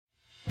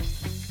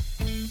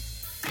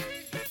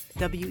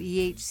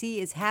WEHC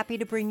is happy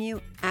to bring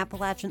you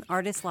Appalachian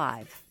Artists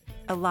Live,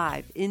 a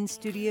live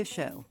in-studio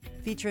show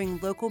featuring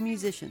local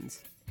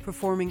musicians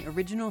performing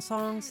original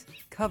songs,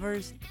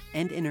 covers,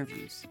 and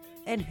interviews.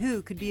 And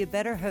who could be a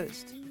better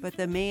host but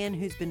the man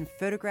who's been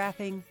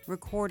photographing,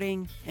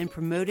 recording, and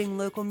promoting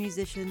local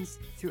musicians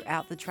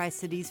throughout the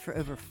Tri-Cities for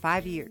over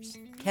 5 years,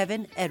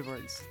 Kevin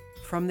Edwards.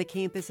 From the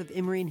campus of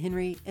Emory and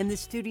Henry and the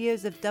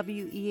studios of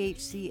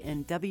WEHC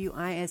and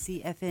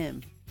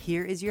WISE-FM,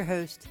 here is your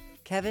host,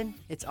 Kevin.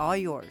 It's all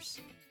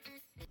yours.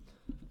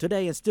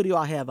 Today in studio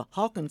I have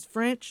Hawkins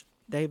French,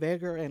 Dave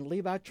Eggar, and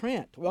Levi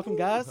Trent. Welcome,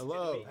 guys.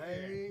 Hello.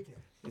 Hey.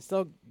 It's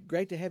so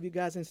great to have you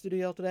guys in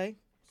studio today.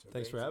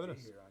 Thanks for having us.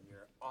 Here on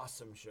your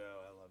awesome show.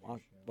 I love your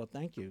show. Well,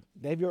 thank you.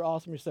 Dave, you're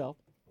awesome yourself.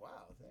 Wow,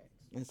 thanks.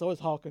 And so is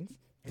Hawkins.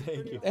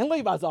 Thank you. And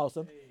Levi's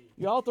awesome.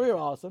 You all three are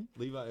awesome.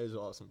 Levi is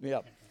awesome.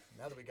 Yep.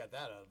 Now that we got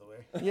that out of the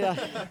way. Yeah.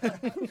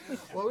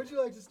 What would you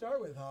like to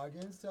start with,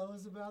 Hawkins? Tell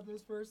us about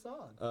this first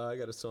song. I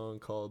got a song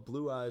called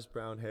Blue Eyes,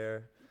 Brown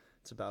Hair.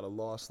 It's about a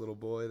lost little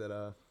boy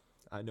that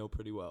I know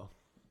pretty well.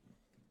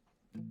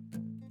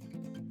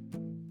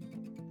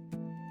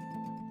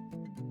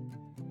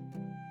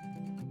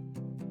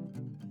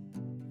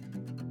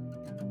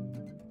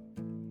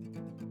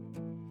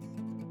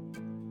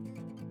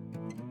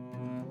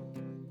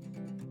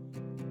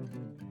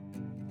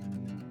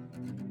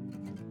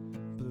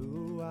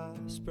 Blue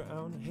eyes,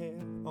 brown hair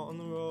on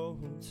the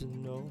road to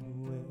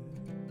nowhere.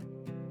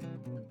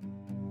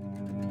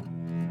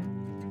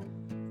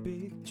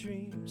 Big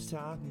dreams,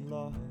 time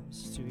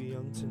lost, too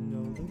young to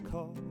know the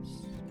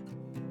cost.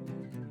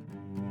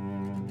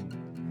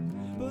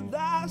 But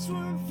life's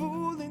worth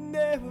fooling,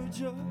 never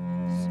just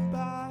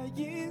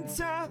buying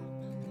time.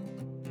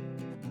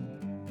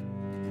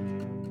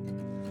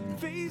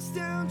 Face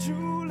down,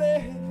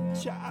 truly,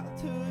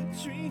 childhood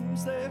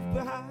dreams left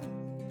behind.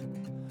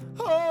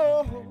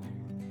 Oh,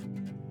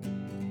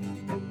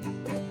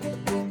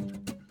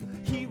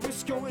 he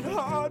was going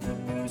hard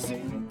but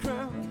losing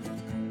ground,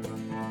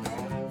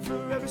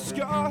 forever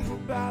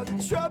scarred by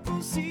the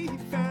troubles he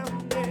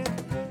found,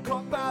 and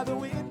caught by the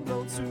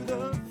window to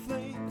the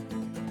flame.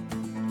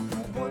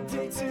 One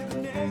day to the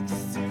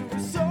next, it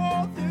was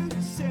all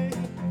the same.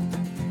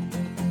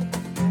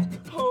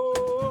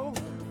 Oh,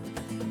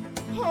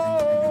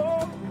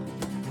 oh,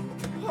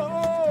 oh,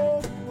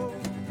 oh,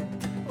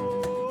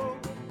 oh,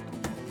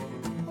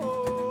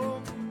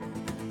 oh,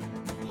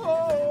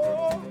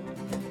 oh.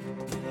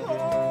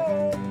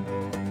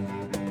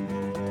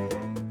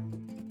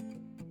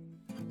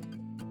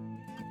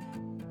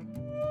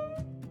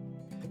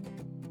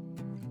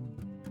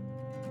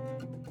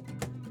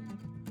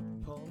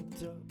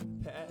 Pumped up,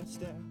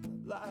 passed out,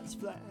 lights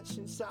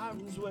flashing,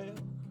 sirens wail.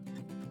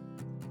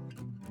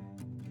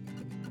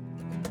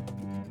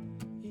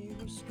 He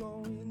was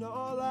going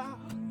all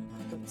out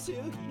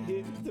until he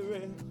hit the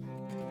rail.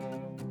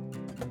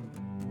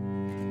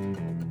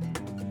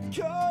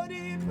 Caught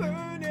it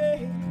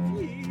burning,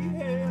 he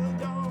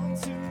held on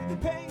to the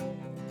pain.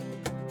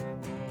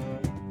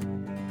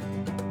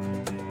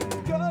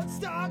 Guts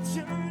start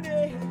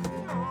churning,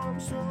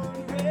 arms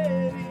run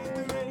red in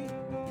the rain.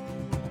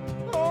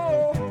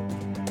 Oh,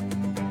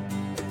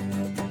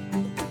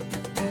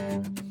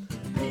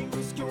 he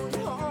was going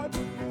hard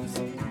but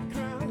losing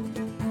ground,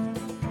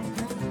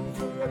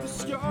 forever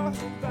scarred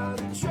by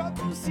the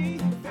troubles he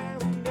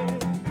found,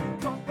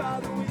 and caught by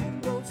the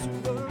window to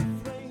the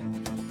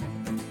flame.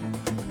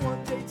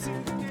 One day to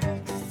the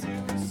next,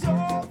 it was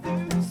all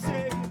the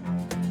same.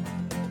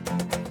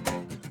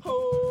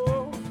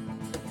 Oh,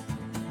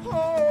 oh,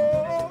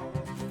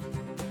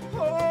 oh,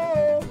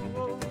 oh,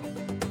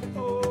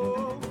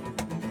 oh,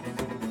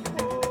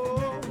 oh,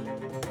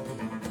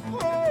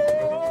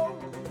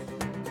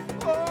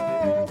 oh,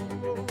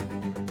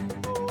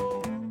 oh.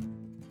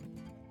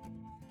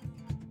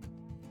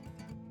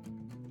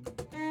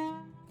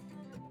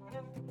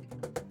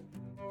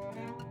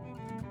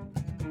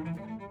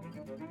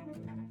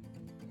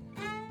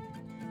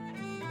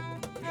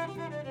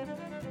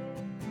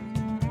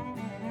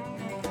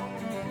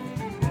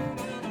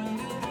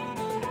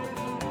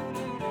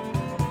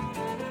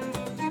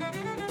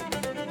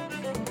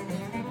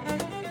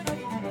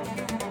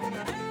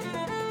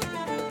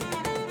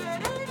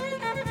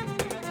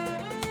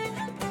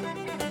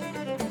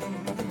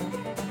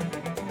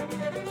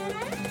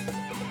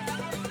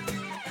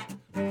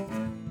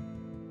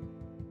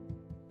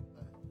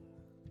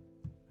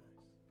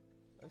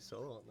 Nice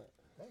solo on that.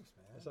 Thanks,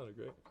 man. That sounded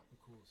great.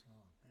 Cool song.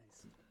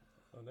 Nice.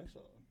 Oh, next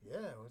song.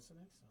 Yeah, what's the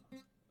next song?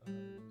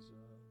 It was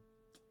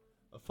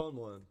a fun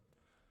one.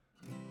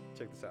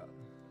 Check this out.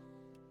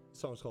 The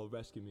song's called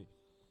Rescue Me.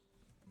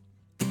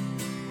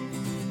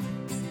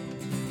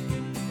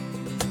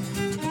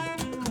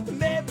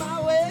 Made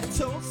my way to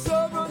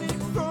Tulsa, running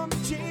from the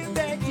gym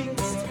back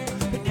east.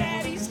 But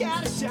daddy's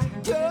got a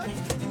shotgun,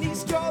 and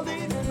he's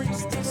calling a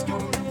priest. He's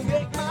gonna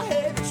make my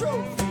head a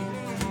trophy.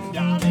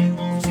 Darling,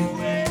 won't you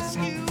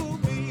rescue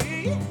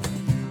me?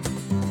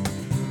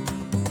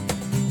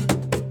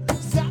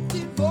 Stopped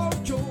in for a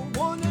cold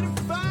one and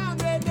a fine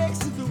right next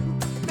to the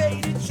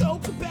made a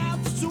joke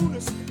about the sooner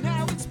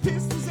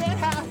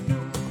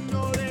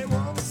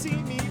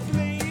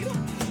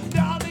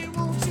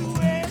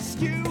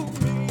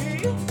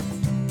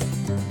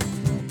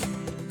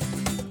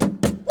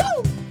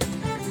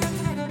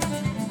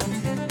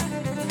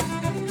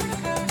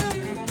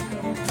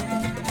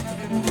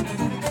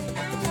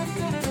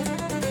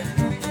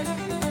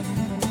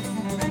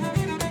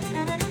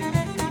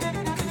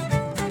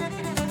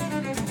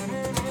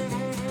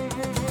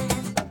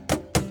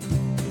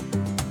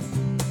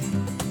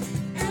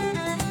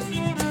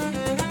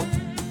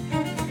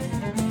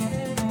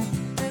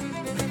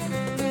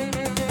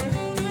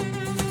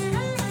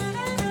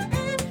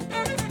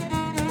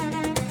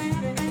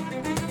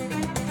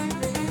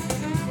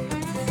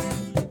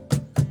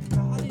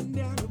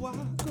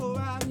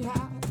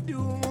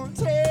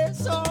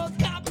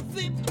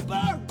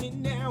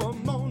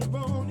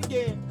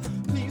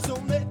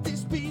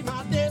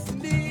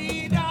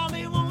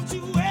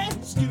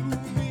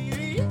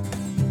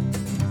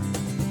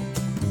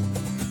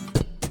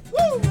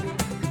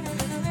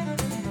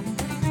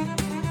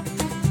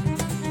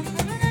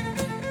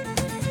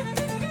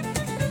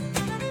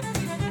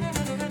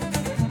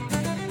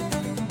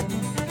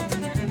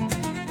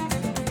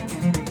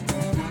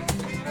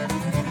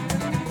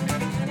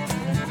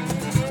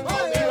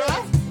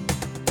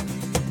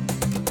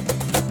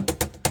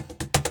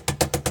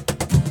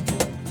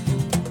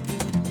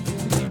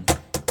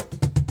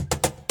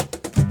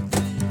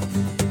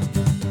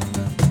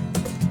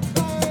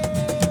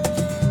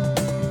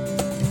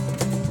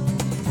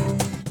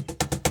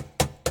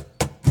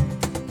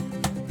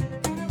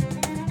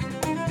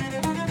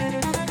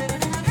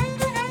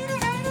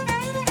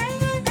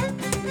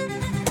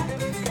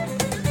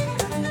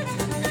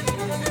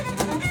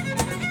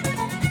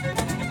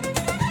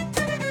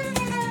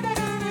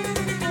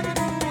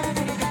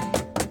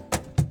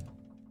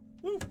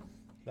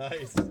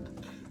Nice.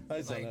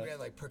 Nice on We that. had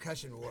like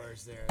percussion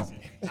wars there. I was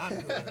like,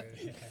 I'm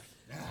good.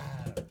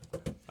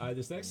 All right,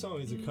 this next song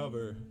is a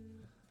cover.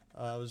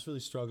 I was really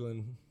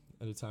struggling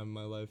at a time in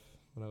my life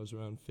when I was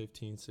around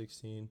 15,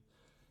 16.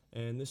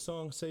 And this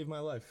song saved my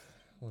life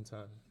one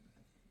time.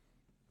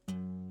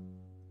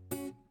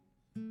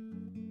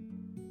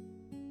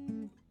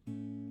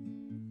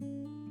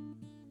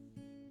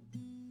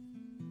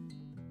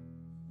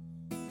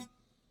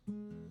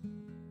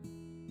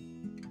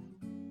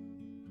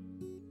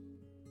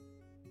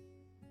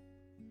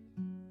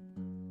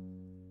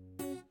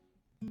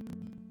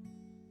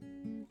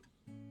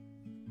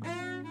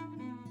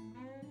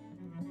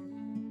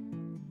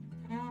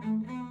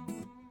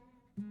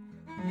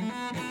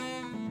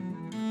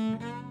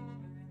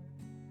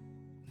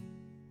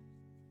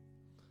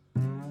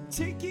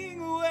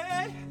 Taking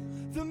away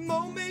the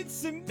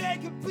moments that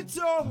make up a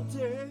dull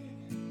day,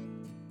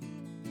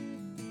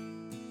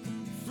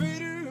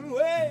 frittering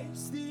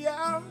waste the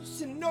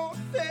hours in no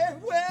fair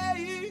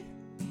way.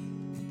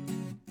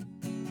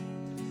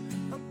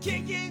 I'm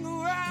kicking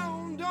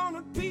around on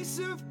a piece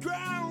of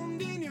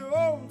ground in your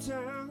old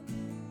town,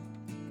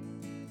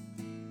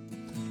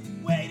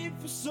 waiting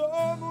for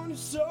someone or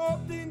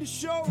something to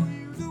show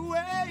you the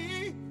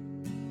way.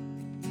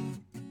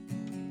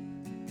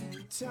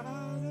 Tired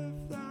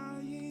of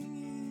lying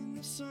in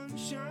the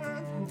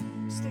sunshine,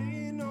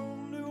 staying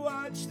home to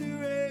watch the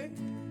rain.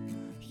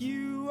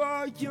 You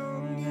are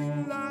young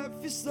and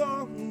life is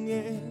long,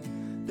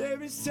 and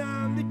there is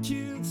time to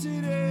kill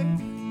today.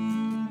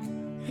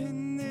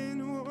 And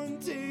then one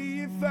day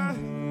you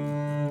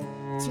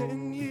find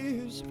 10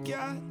 years you've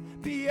got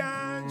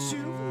behind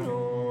you.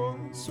 No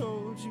one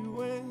told you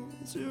when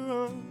to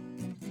run.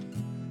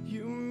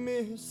 You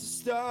missed the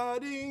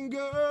starting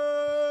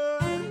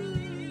gun.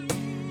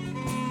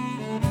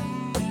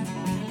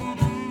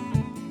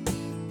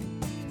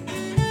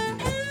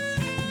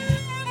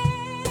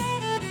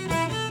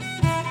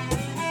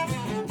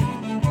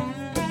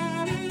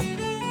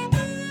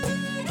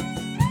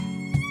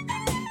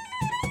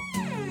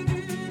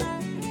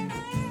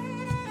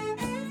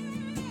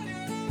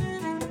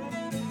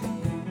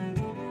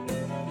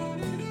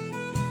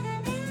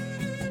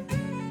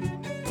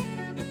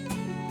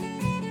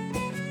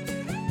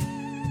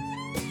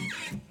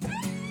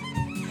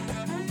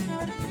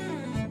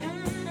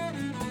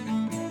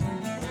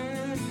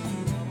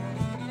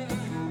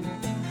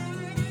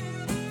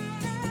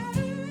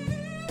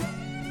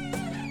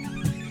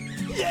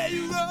 Yeah,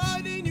 you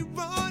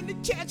run to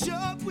catch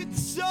up with the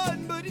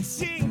sun, but it's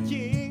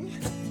sinking.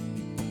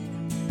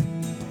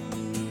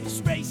 It's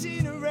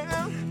racing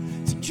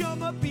around to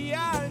come up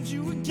behind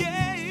you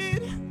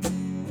again.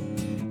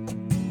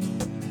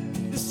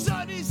 The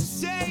sun is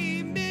the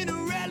same in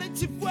a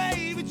relative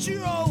way, but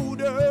you're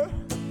older,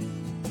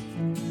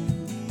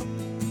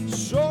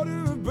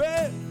 shorter of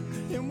breath,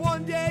 and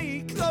one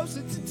day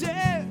closer to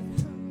death.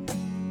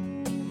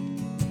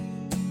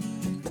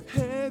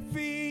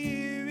 Every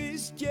year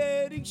is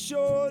getting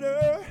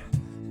shorter,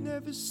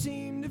 never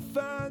seem to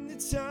find the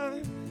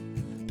time.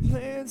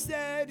 Plans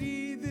that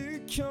either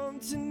come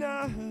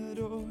tonight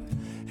or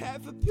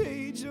half a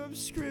page of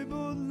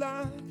scribbled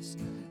lines,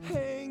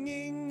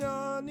 hanging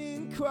on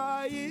in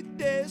quiet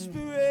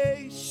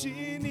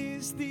desperation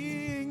is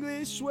the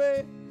English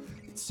way.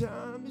 The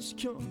time has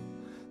come,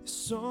 the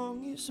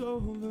song is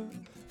over,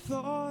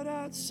 thought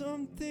I'd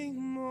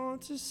something more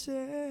to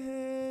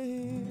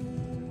say.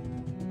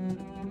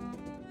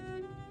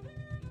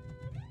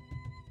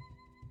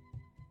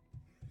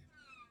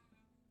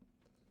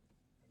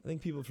 I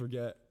think people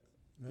forget,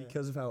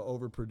 because of how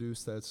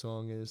overproduced that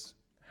song is,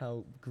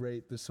 how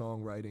great the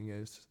songwriting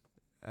is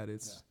at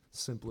its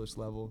simplest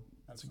level.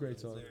 It's a great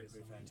song.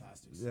 Lyrically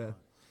fantastic. Yeah.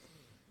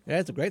 Yeah,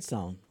 it's a great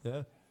song.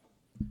 Yeah.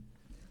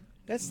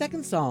 That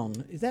second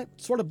song, is that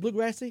sort of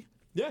bluegrassy?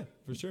 Yeah,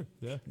 for sure.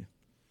 Yeah.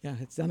 Yeah,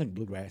 it sounded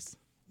bluegrass.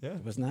 Yeah.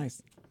 It was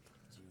nice.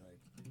 Like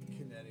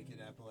Connecticut,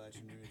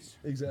 Appalachian roots.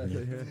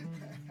 Exactly. Yeah.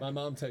 My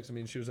mom texted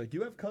me and she was like,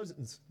 "You have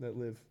cousins that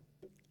live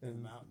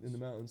in the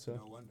mountains." So.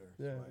 No wonder.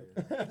 Yeah.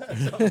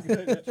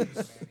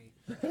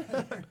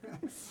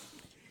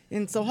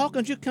 And so,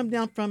 Hawkins, you come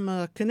down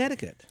from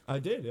Connecticut. I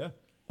did. Yeah.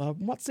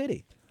 What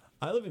city?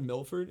 I live in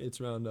Milford. It's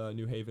around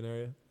New Haven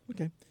area.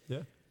 Okay.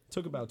 Yeah.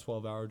 Took about a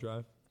 12-hour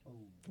drive.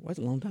 Well, that's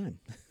a long time.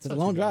 It's a Not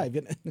long too bad. drive,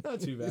 isn't it? Not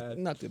too bad.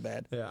 Not too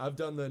bad. Yeah, I've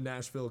done the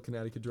Nashville,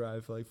 Connecticut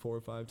drive like 4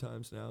 or 5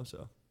 times now, so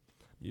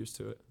I'm used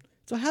to it.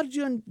 So how did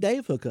you and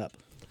Dave hook up?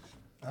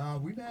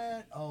 We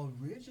met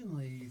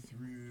originally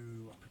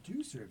through a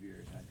producer of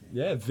yours, I think.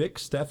 Yeah, Vic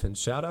Steffens.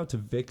 Shout out to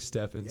Vic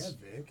Steffens.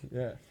 Yeah, Vic.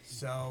 Yeah.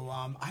 So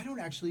I don't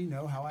actually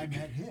know how I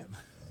met him.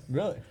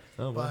 Really?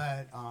 Oh,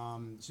 wow.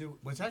 But so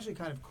what's actually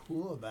kind of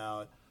cool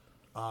about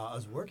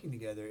us working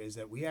together is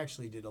that we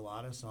actually did a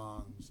lot of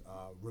songs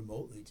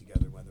remotely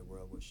together when the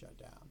world was shut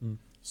down.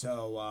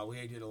 So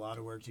we did a lot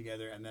of work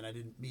together, and then I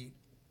didn't meet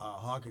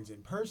Hawkins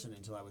in person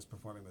until I was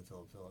performing with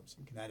Philip Phillips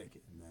in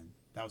Connecticut, and then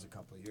that was a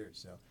couple of years.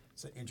 So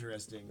it's an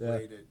interesting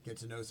way to get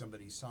to know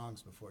somebody's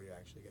songs before you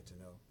actually get to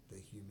know the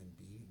human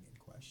being in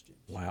question.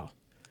 Wow.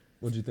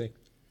 What'd you think?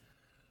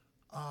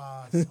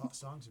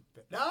 Songs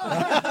are no.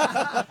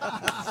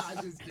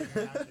 I'm just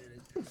kidding.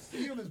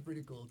 Human's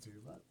pretty cool too.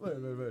 But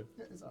Wait.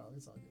 it's all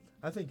good.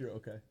 I think you're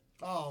okay.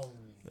 Oh.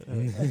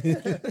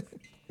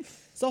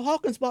 So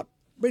Hawkins, what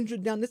brings you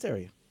down this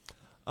area?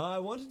 I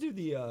wanted to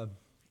do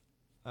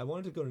I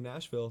wanted to go to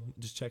Nashville,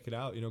 just check it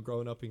out. You know,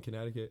 growing up in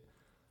Connecticut,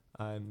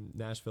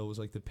 Nashville was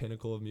like the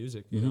pinnacle of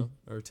music, you know,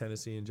 or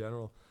Tennessee in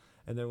general.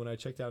 And then when I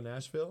checked out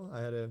Nashville,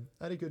 I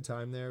had a good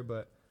time there,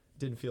 but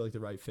didn't feel like the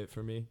right fit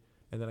for me.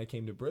 And then I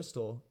came to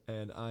Bristol,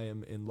 and I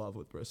am in love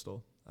with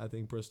Bristol. I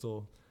think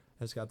Bristol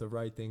has got the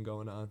right thing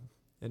going on,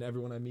 and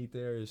everyone I meet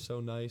there is so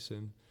nice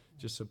and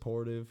just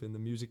supportive, and the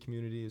music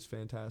community is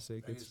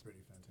fantastic. It's pretty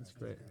fantastic. It's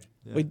great.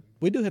 Yeah.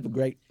 We do have a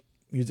great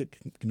music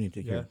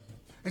community here.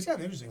 It's kind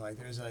of interesting. Like,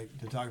 there's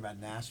to talk about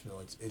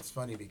Nashville. It's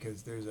funny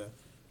because there's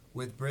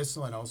with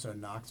Bristol and also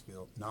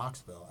Knoxville.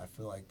 I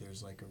feel like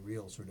there's like a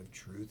real sort of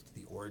truth to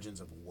the origins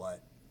of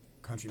what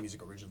country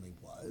music originally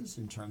was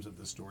in terms of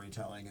the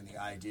storytelling and the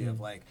idea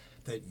of like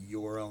that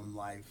your own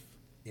life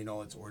in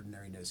all its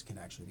ordinariness can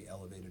actually be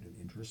elevated and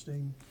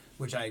interesting,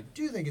 which I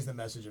do think is the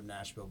message of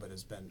Nashville, but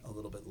has been a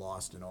little bit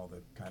lost in all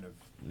the kind of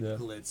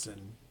glitz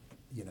and,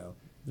 you know,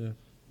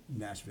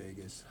 Nash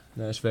Vegas.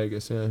 Nash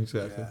Vegas, yeah,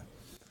 exactly. Yeah.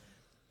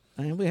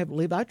 And we have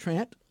Levi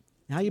Trent.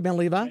 How you been,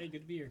 Levi? Hey,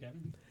 good to be here,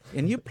 Kevin.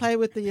 And you play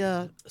with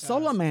the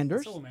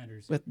Salamanders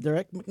Salamanders. with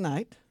Derek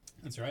McKnight.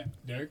 That's right.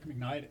 Derek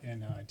McKnight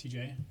and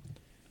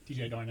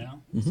TJ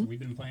Darnell. So we've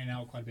been playing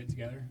out quite a bit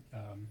together.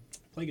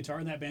 Play guitar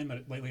in that band,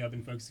 but lately I've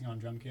been focusing on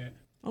drum kit.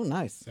 Oh,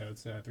 nice. So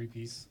it's a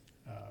 3-piece.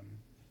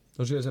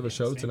 Don't you guys have a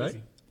show staying tonight?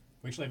 busy.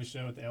 We actually have a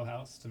show at the Ale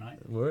House tonight.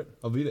 What?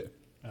 I'll be there.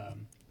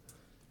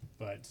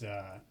 But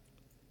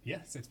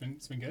yes, it's been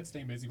good.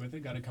 Staying busy with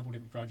it. Got a couple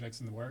different projects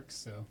in the works.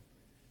 So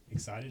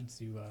excited to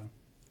see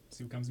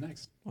what comes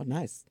next. Oh,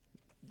 nice.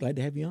 Glad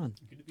to have you on.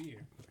 Good to be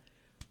here.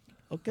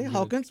 Okay,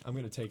 Hawkins. I'm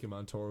gonna take him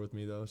on tour with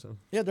me though. So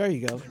Yeah, there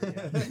you go.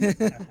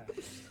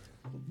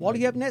 What do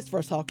you have next for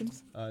us,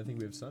 Hawkins? I think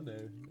we have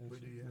Sunday. We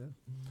do, yeah.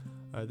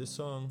 All right, this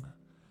song.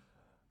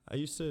 I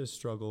used to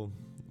struggle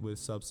with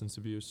substance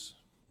abuse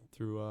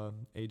through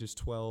ages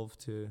 12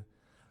 to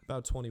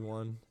about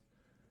 21,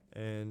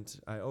 and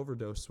I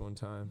overdosed one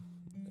time,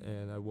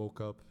 and I woke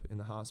up in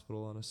the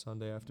hospital on a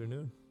Sunday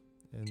afternoon,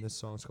 and this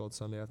song's called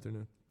Sunday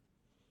Afternoon.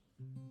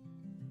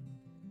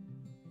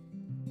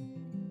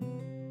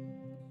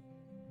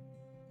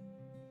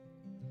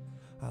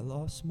 I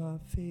lost my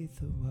faith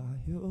a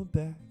while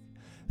back.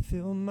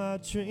 Filled my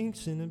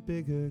drinks in a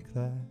bigger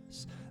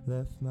glass.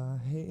 Left my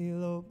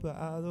halo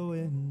by the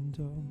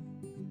window.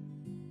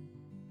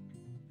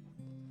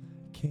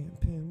 Can't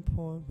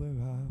pinpoint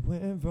where I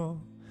went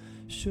wrong.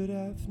 Should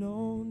have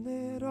known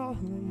it all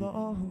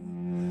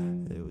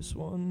along. There was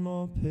one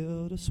more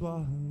pill to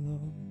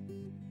swallow.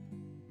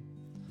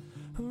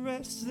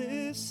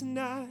 Restless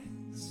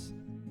nights,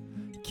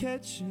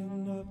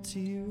 catching up to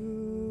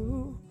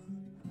you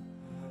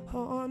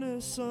on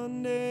a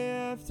Sunday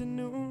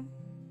afternoon.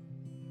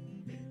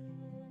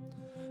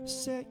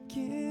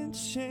 Second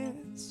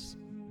chance,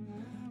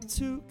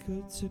 too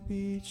good to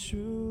be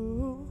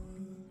true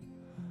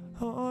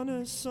on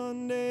a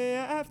Sunday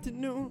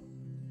afternoon.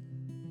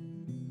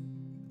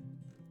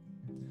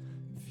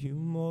 Few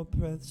more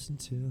breaths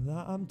until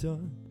I'm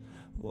done.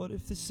 What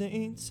if the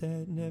saints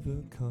had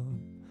never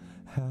come?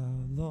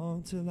 How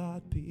long till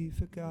I'd be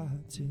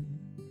forgotten?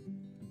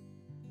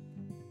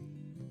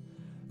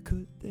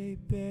 Could they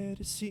bear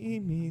to see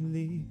me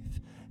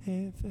leave?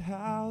 And for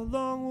how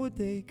long would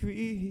they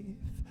grieve?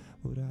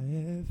 Would I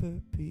ever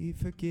be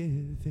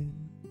forgiven?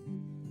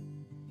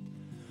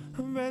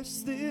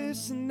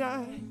 Restless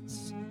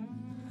nights,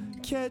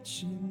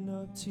 catching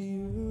up to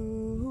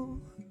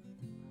you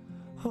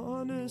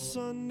on a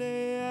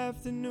Sunday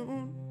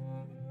afternoon.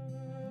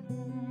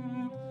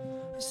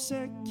 A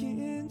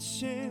second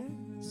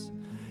chance,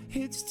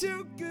 it's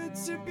too good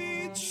to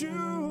be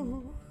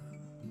true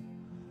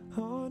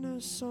on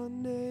a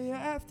Sunday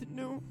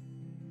afternoon.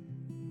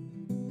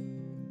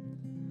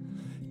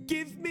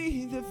 Give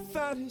me the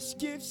finest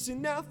gifts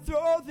and I'll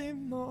throw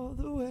them all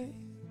away.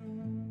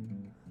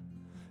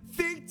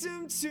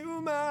 Victim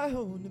to my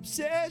own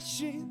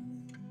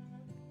obsession.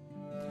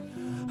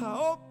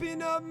 I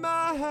open up my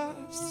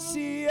eyes to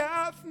see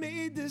I've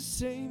made the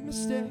same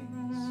mistakes.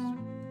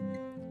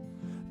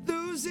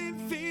 Losing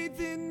faith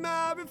in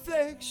my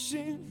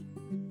reflection.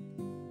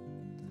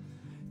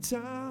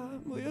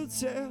 Time will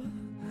tell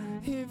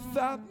if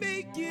I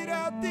make it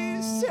out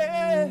this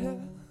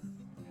hell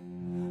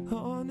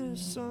on a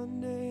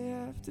Sunday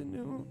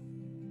afternoon.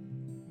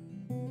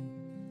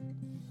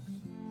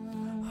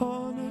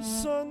 On a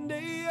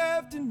Sunday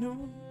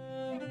afternoon.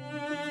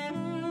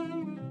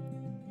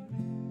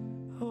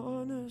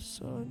 On a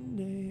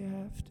Sunday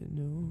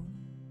afternoon.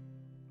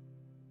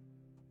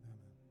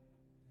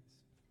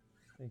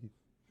 Thank you.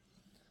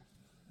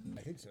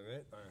 I think so,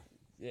 right? Or,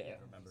 Yeah. I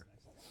don't remember.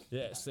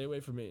 Yeah, stay away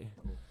from me.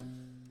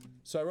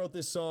 So I wrote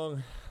this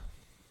song.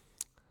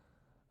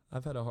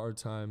 I've had a hard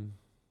time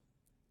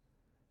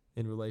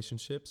in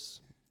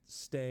relationships,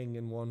 staying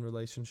in one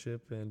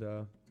relationship,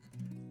 and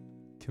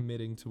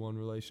committing to one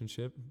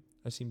relationship.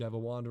 I seem to have a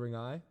wandering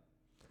eye,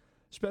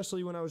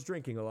 especially when I was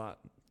drinking a lot.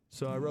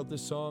 So I wrote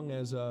this song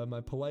as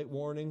my polite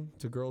warning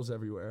to girls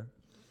everywhere.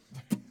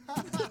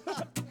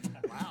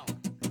 Wow.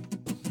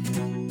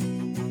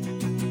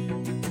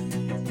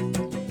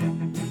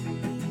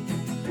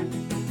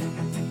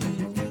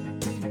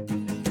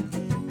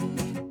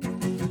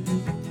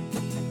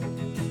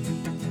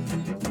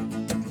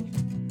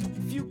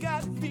 If you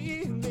got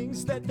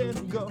feelings, let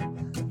them go.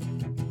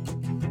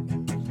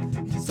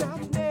 'Cause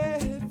I've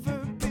never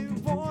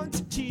been one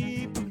to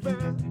keep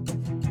around.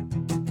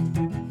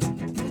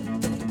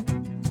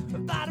 A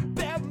lot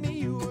about me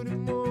you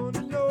wouldn't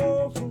wanna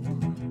know.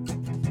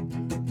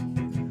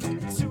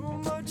 Too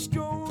much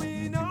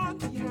going on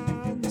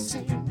behind the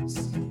scenes.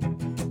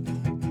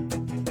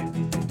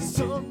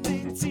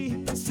 Something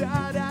deep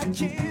inside I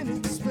can't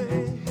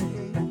explain.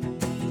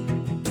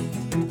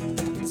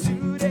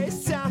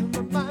 Today's time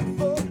I might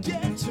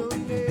forget your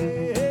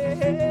name.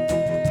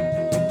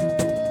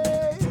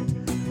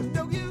 I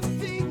know you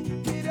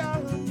think that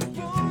I'm the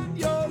one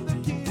you're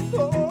looking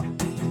for,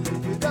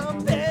 but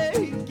I'm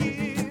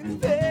begging,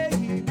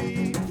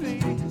 baby,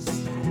 please.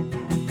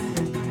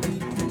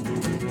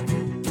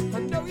 I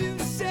know you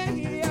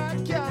say I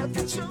got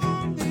the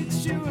charm that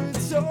you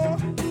adore,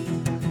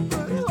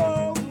 but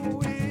oh,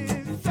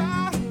 if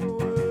I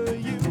were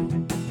you,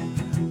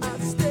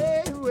 I'd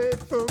stay away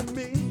from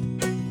me.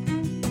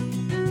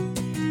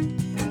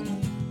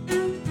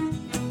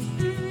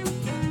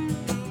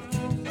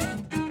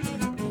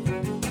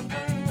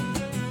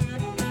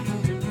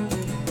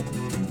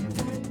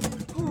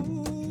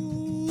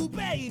 Ooh,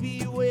 baby,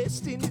 you're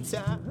wasting your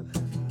time.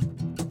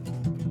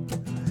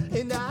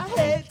 And I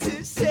hate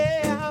to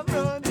say I'm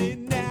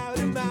running out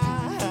of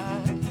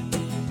mind.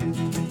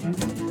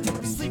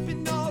 I'm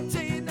sleeping all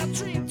day and I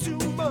drink too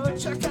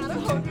much. I got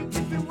 100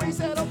 different ways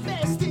that I'll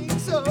mess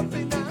things up,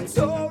 and I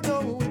don't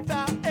know if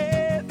I'll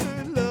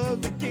ever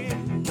love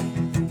again.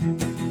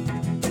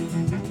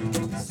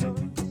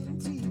 Something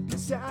deep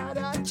inside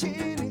I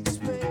can't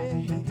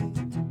explain.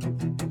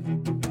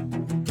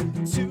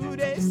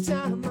 Today's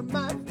time I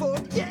might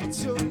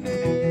forget your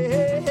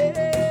name.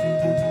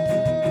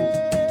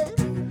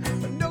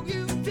 I know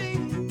you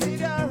think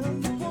that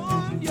I'm the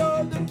one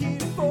you're looking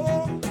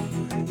for,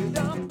 but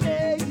I'm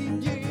begging,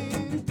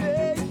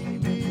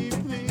 baby,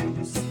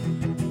 please.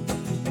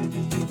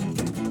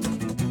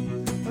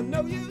 I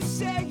know you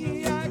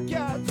say I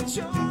got the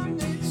charm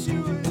that you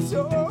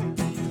adore,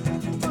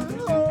 but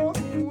oh,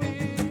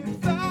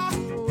 if I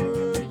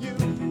were you,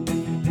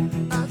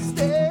 I'd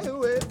stay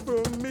away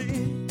from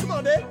me. Come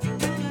on, Dave.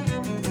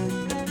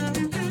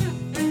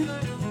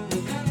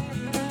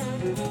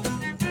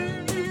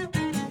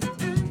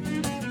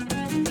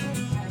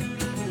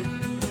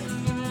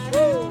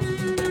 Woo!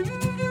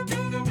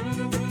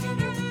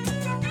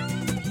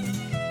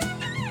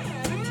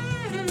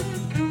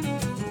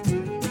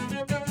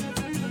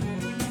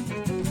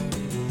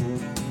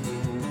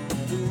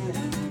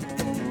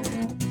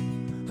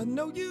 I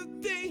know you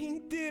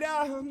think that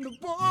I'm the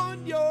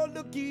one you're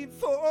looking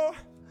for,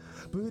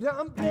 but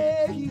I'm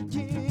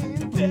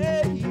begging,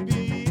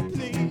 baby,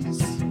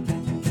 please.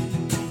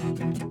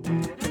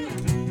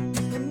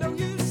 I know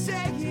you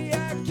say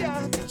I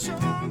got the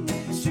charm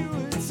that you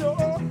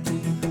adore,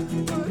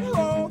 but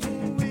oh,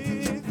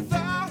 if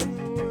I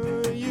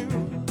were you,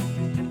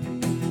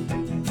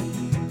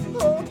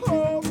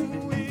 oh,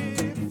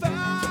 if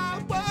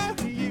I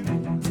were you,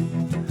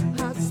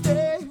 I'd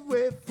stay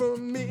away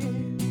from me.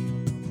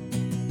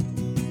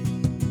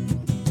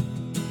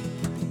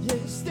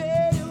 Yeah,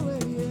 stay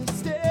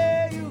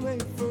away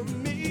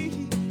from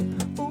me.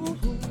 Ooh.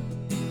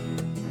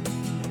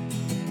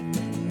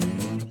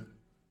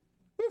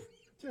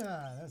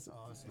 Yeah, that's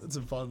awesome. That's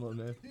a fun one,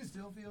 man. Do you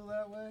still feel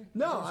that way?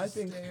 No, Or I just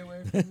think- stay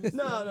away from this?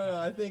 No.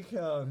 I think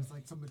There's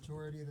like some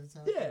maturity that's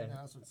happening Yeah.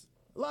 now, so it's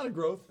a lot of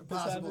growth. has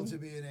possible happened. to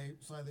be in a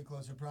slightly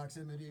closer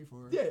proximity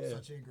for Yeah.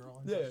 such a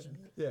girl in Yeah, question.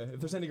 yeah. If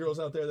there's any girls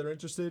out there that are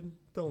interested,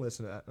 don't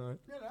listen to that. All right.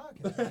 Yeah,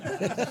 no,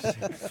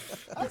 okay.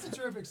 That's a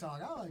terrific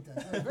song. I like that.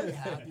 That's a very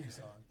happy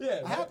song.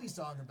 Yeah, A happy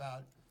song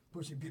about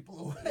pushing people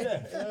away.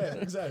 Yeah,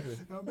 exactly.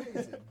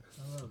 Amazing.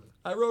 I love it.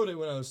 I wrote it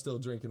when I was still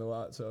drinking a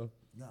lot, so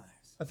Nice.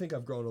 I think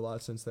I've grown a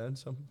lot since then.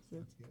 So, yeah.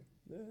 That's good.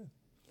 Yeah.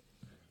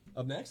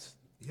 Up next,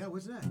 Yeah,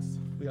 what's next?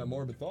 we got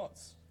Morbid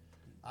Thoughts.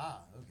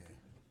 Ah, okay.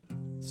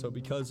 So,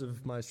 because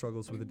of my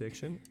struggles with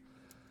addiction,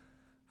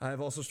 I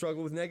have also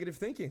struggled with negative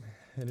thinking.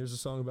 And here's a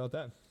song about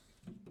that.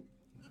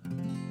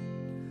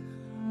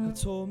 I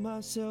told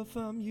myself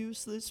I'm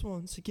useless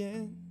once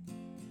again.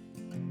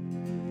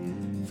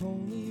 If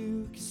only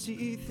you could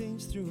see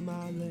things through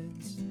my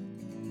lens,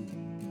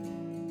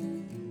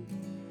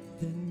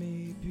 then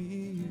maybe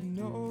you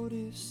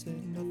notice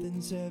that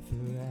nothing's ever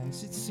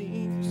as it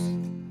seems.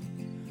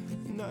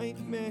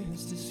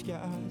 Nightmares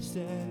disguised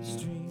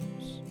as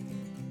dreams,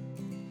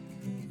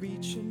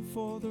 reaching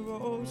for the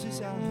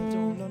roses I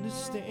don't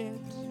understand.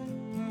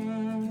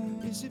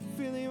 Is it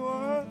really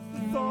worth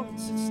the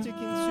thoughts that stick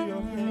into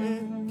your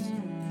hands?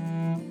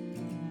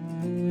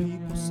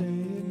 People say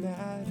it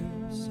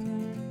matters,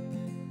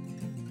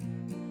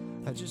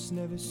 I just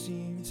never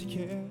seem to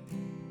care.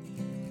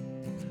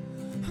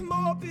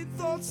 Morbid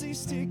thoughts, they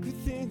stick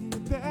within the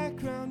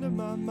background of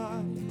my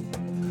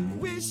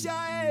mind. Wish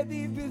I had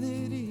the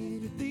ability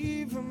to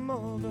leave them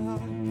all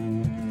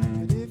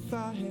behind. But if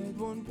I had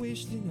one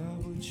wish, then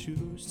I would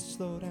choose to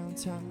slow down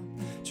time.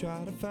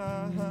 Try to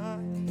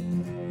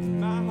find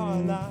my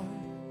heart lies.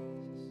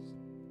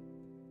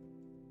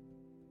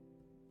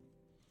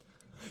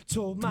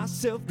 Told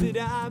myself that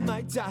I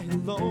might die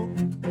alone.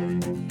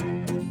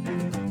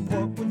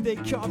 What would they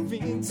carve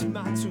into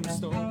my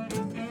tombstone?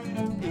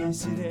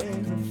 Is it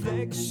a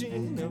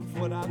reflection of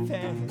what I've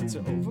had to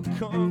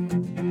overcome,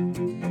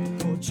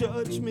 or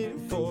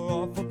judgment for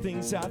awful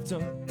things I've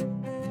done?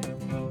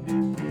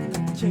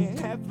 Can't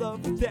have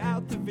love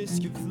without the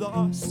risk of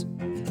loss.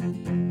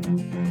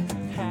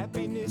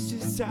 Happiness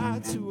is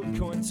tied to a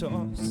coin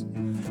toss.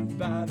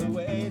 By the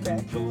way,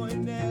 that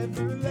coin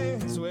never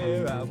lands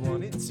where I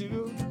want it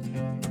to.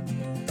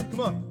 Come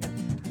on.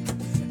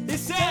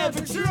 It's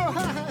ever true.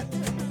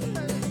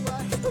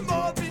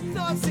 Morbid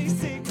thoughts, they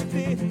stick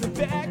within the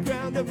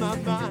background of my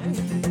mind.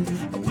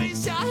 I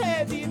wish I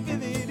had the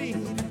ability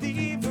to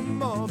leave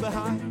them all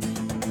behind.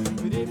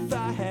 But if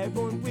I had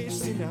one wish,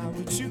 then I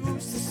would choose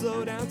to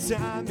slow down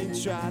time and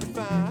try to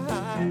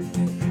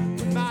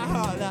find my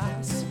heart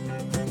lies.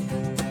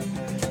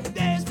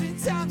 There's been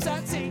times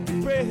I take a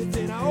breath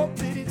and I hope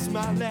that it's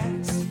my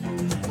last.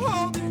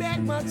 Holding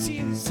back my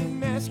tears and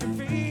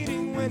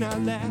masquerading when I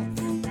laugh.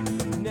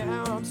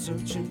 Now I'm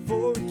searching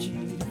for a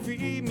key to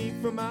free me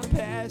from my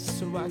past,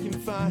 so I can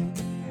find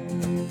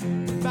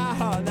my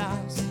heart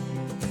lies.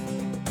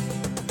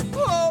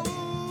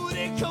 Oh,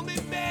 they're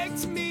coming back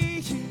to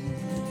me.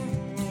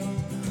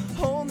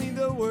 Only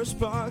the worst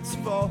parts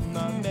of all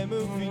my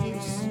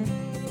memories.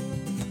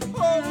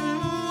 Oh,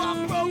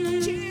 I'm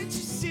broken, can't you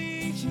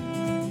see?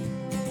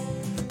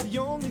 The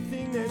only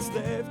thing that's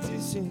left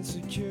is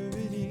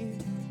insecurity.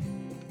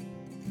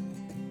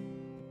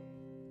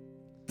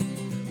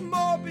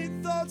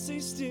 Morbid thoughts, they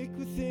stick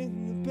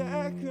within the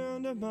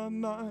background of my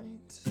mind.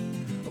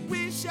 I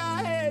wish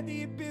I had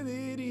the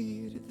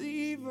ability to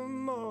leave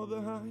them all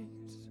behind.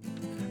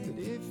 But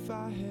if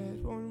I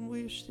had one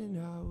wish, then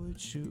I would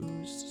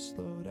choose to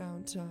slow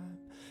down time.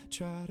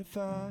 Try to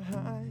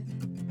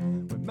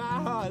find where my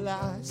heart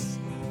lies.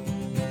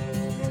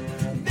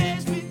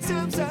 There's been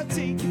times I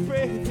take a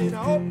breath and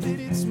I hope that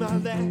it's my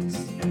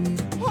last.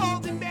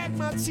 Holding back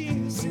my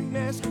tears and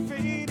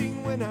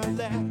masquerading when I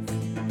laugh.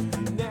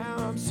 Now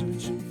I'm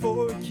searching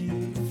for a key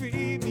to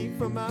free me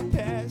from my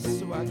past,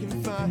 so I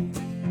can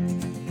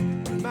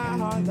find my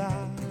heart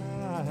lies.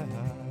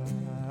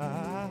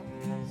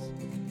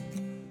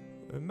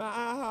 Where my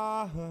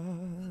heart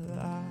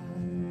lies.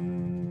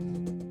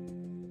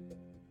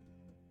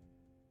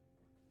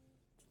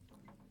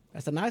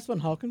 That's a nice one,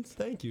 Hawkins.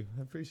 Thank you.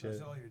 I appreciate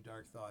That's it. all your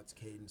dark thoughts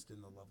cadenced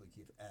in the lovely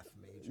key of F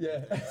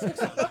major. Yeah.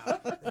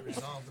 Somehow they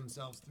resolve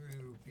themselves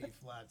through B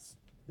flats,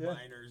 Yeah.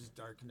 minors,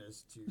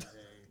 darkness to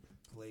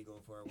a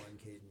plagal 4-1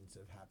 cadence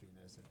of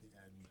happiness at the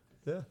end.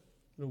 Yeah.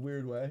 In a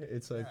weird way.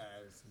 It's like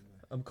Yeah, it's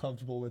I'm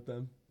comfortable with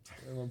them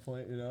at one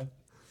point, you know?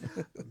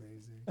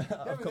 amazing. I've Yeah,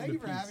 but come thank to you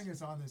for peace. having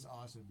us on this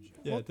awesome show.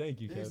 Yeah,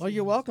 thank you, There's Kev. Oh,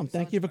 you're welcome.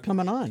 Thank such you for a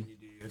coming great on. thing you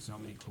do. There's so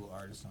many cool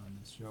artists on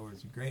this show.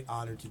 It's a great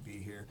honor to be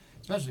here,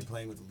 especially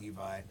playing with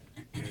Levi,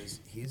 because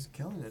he's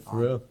killing it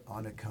real.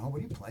 on a cajon. What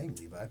are you playing,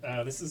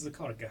 Levi? This is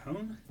called a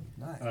cajon.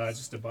 Nice.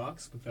 Just a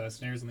box with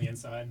snares on the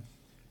inside.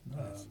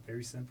 Nice.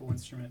 Very simple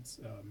instruments.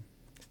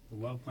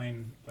 Love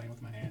playing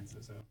with my hands.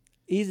 So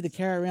Easy to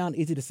carry around,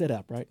 easy to set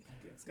up, right?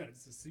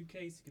 it's a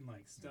suitcase. You can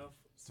like stuff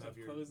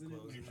Your clothes in it.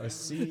 clothes when in you're A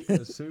traveling. seat,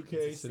 a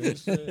suitcase, an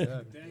instrument. Yeah.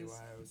 Desk.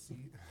 AYOC.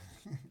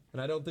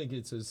 And I don't think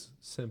it's as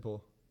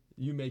simple.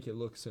 You make it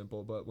look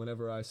simple, but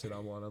whenever I sit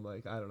on one, I'm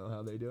like, I don't know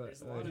how they do it.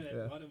 There's a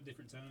Yeah. lot of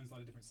different tones, a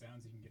lot of different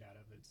sounds you can get out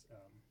of it.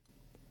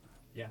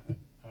 Yeah,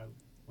 I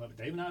love it.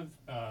 Dave and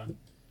I've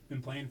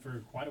been playing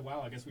for quite a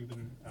while. I guess we've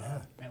been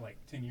at like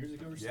 10 years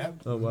ago or so. Yep.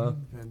 Oh, wow.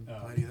 Been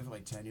playing together for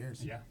like 10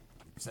 years. Yeah.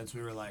 Since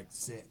we were like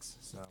 6.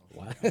 So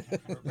Wow.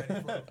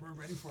 we're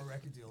ready for a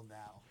record deal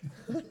now.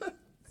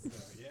 So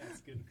yeah,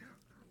 it's good.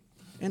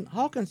 And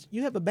Hawkins,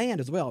 you have a band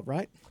as well,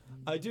 right?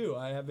 I do.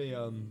 I have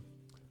a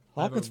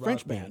Hawkins rock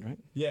French band, right?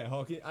 Yeah,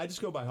 Hawkins. I just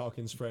go by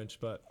Hawkins French,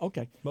 but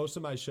Okay. most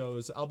of my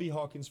shows, I'll be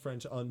Hawkins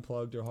French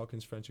Unplugged or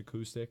Hawkins French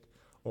Acoustic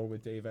or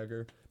with Dave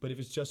Eggar. But if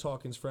it's just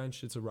Hawkins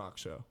French, it's a rock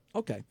show.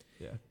 Okay.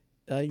 Yeah.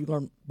 You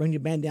going to bring your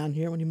band down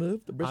here when you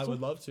move to Bristol? I would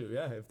love to,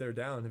 yeah, if they're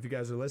down. If you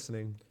guys are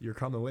listening, you're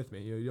coming with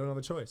me. You don't have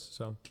a choice,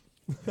 so.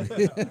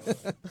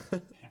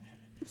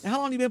 And how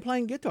long have you been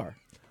playing guitar?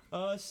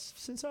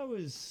 Since I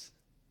was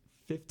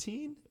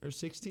 15 or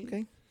 16.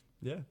 Okay.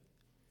 Yeah.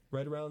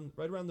 Right around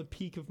the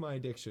peak of my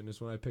addiction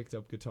is when I picked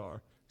up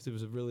guitar. Because it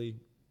was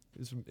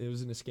it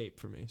was an escape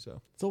for me,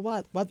 so. So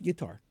why the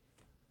guitar?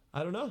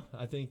 I don't know.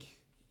 I think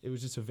it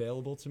was just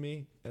available to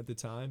me at the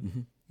time. Mm-hmm.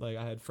 Like,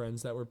 I had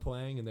friends that were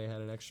playing, and they had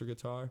an extra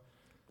guitar.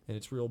 And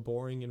it's real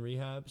boring in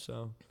rehab,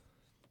 so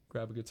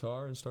grab a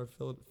guitar and start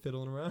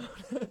fiddling around.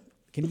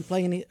 Can you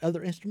play any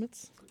other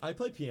instruments? I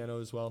play piano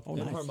as well, Oh,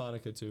 and nice.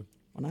 harmonica, too.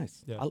 Oh,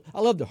 nice. Yeah.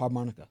 I love the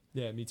harmonica.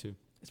 Yeah, me too.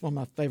 It's one of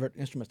my favorite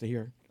instruments to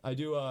hear. I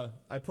do. I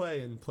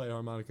play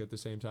harmonica at the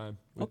same time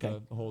with Okay.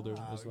 the holder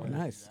as well.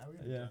 Nice. Yeah, we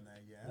haven't Yeah. done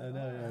that yet. I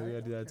know. Yeah, we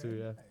gotta do that too.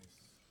 Yeah.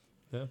 Nice.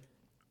 Yeah.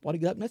 What do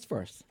you got next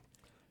for us?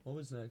 What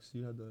was next?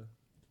 You had the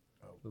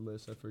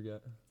list. I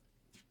forget.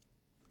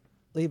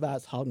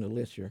 Levi's holding the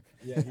list here.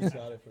 Yeah, he's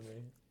got it for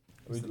me.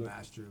 He's the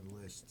master of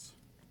lists.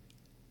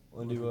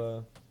 Want to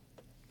do?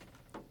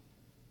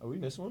 Are we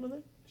missing one of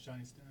them?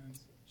 Shiny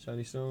Stones.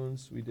 Shiny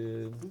Stones. We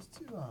did. Let's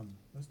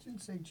do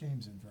St.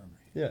 James Infirmary.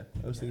 Yeah,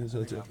 I was thinking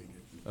so too. That'll be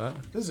good. All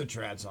right. This is a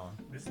trad song.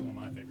 This is one of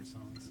my favorite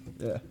songs.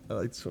 Yeah, I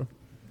like this one.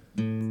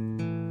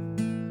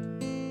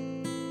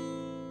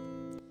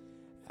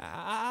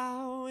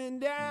 I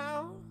went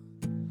down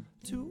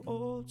to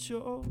Old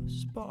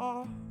Joe's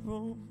bar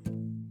room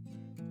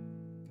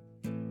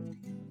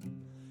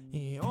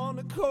on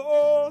the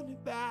corner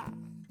by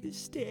the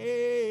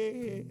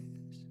stairs.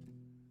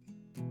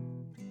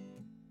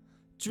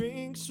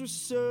 Drinks were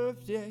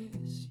served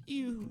as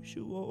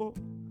usual,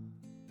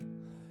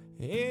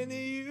 and the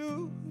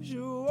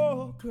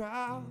usual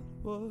crowd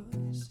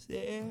was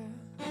there.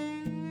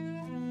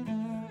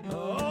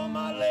 On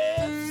my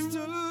left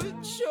stood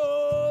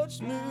George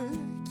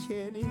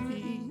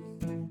Kennedy.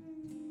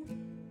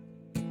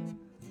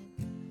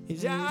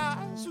 His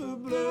eyes were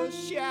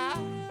bloodshot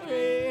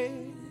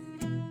red.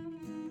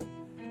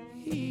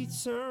 He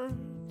turned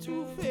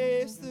to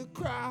face the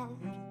crowd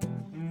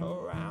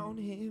around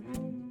him.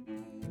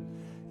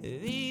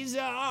 These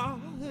are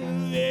the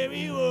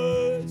very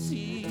words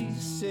he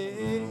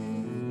said.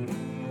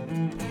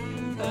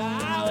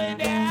 I went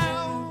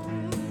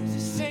down to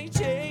St.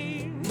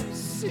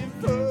 James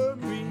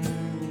Infirmary,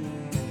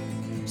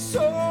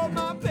 saw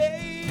my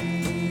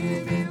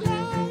baby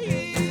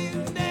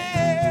lying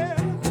there,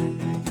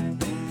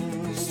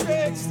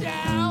 stretched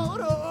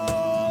out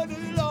on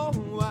a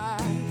long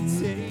white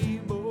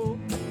table,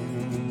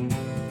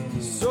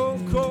 so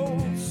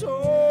cold,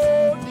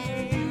 so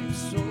deep,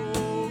 so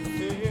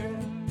fair.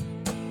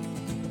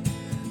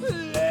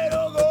 Let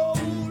her go,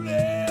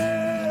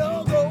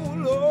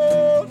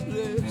 Lord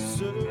bless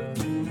her.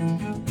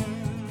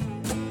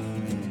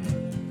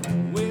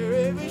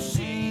 Wherever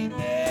she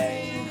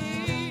may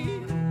be,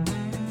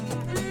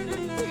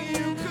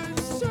 you could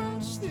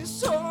search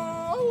this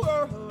whole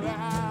world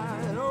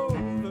right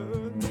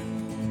over.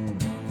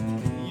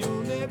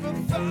 You'll never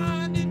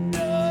find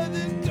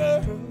another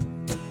girl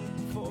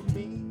for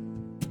me.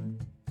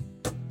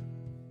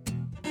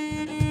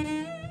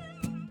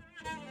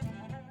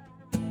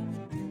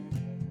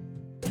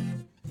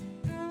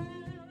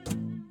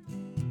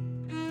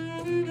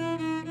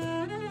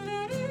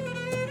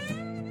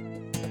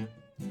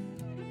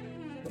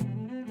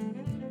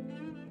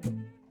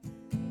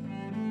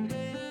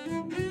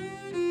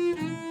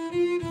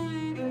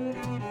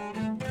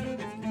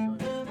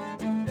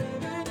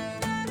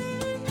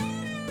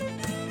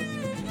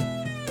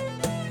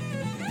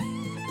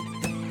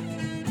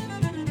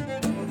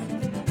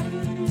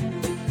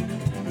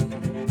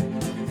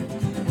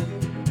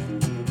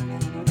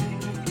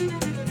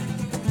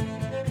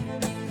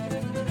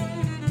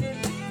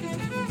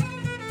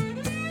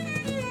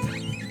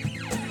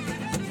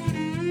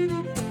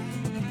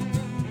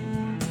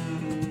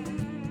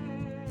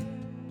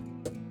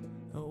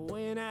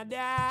 When I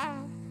die,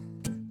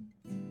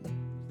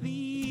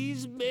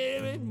 please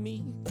bury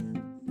me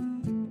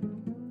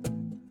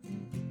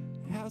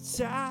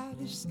outside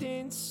of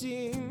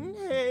Stinson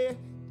Head.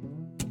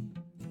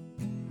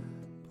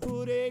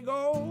 Put a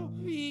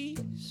gold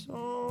piece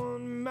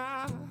on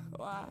my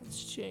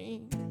watch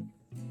chain,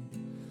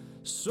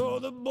 so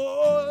the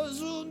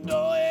boys will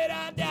know that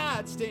I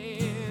died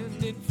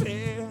standing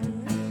fair.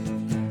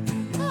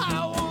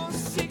 I want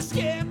 6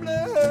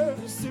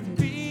 gamblers to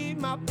be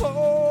my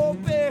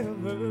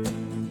pallbearers.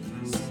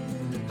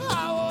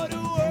 I want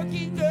a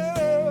working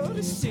girl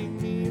to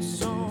sing me a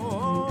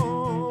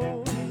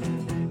song.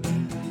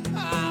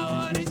 I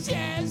want a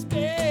jazz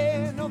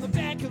band on the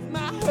back of my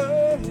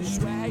hearse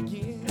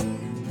wagon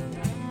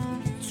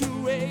to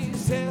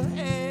raise hell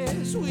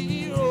as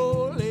we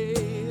roll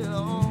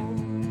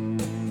along.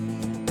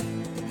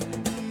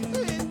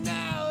 And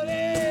now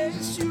that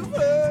you've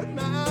heard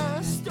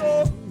my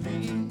story,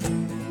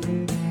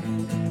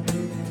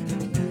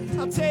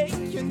 I'll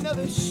take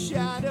another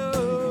shot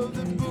of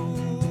the booze.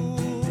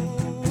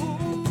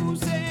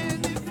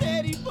 And if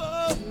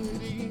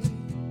anybody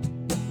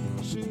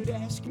should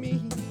ask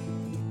me,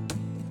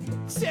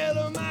 tell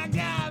them I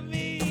got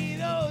me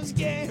those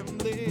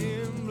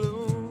gambling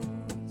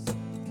blues.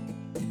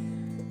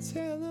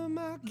 Tell them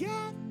I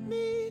got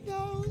me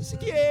those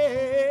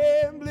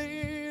gambling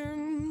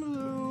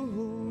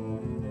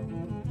blues.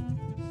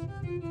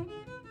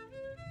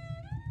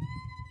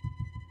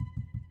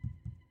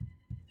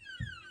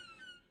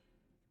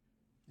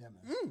 Yeah,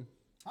 man.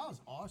 That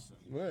was awesome.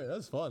 Right,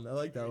 that's fun. I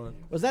like that one.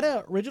 Was that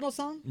an original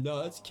song?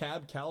 No, that's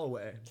Cab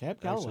Calloway. Cab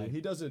actually. Calloway. He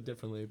does it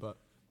differently, but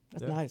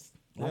That's yeah. nice.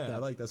 I like Yeah, I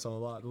that. like that song a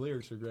lot. The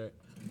lyrics are great.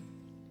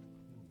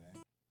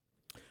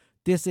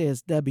 This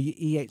is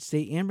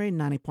WEHC Emory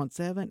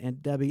 90.7 and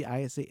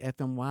WISC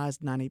FMY's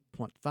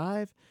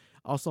 90.5.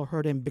 Also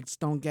heard in Big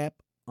Stone Gap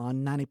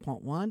on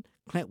 90.1,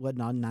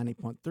 Clintwood on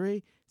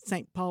 90.3,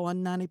 St. Paul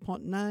on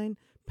 90.9,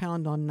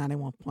 Pound on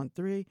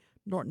 91.3,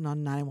 Norton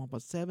on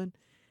 91.7,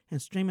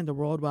 and streaming the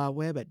World Wide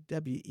Web at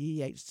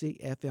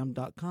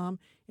WEHCFM.com.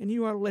 And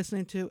you are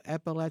listening to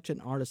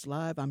Appalachian Artists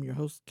Live. I'm your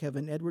host,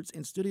 Kevin Edwards,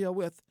 in studio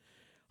with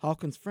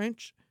Hawkins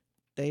French,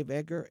 Dave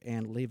Eggar,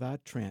 and Levi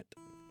Trent.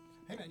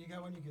 Hey man, you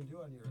got one you can do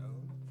on your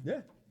own?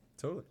 Yeah,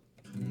 totally.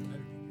 Better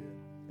be good.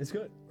 It's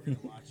good. We're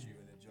gonna watch you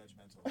in a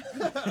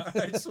judgmental.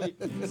 All right, sweet.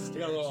 You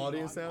got a little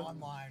audience now?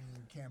 Online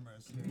camera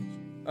stage.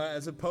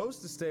 As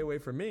opposed to Stay Away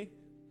From Me,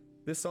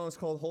 this song is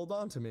called Hold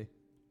On To Me.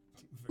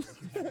 Very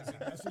confusing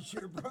message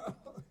here, bro.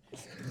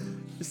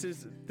 This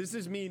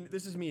is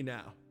me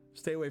now.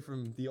 Stay away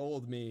from the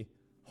old me.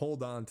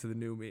 Hold on to the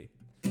new me.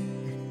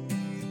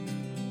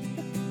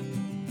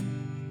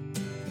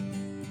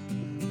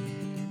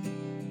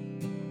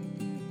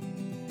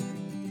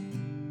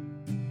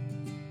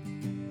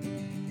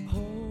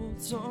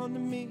 Hold on to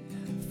me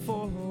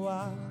for a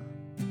while.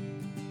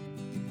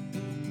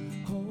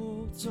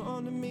 Hold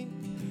on to me,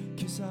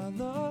 'cause I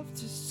love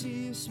to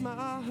see you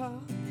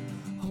smile.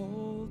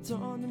 Hold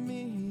on to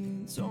me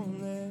and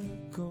don't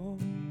let go.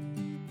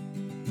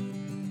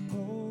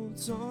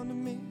 Hold on to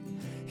me,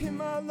 in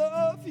my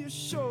love you're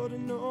sure to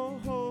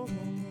know.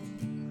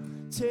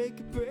 Take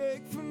a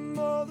break from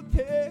all the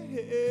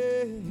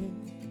pain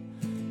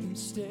and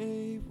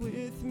stay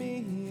with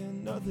me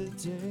another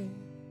day.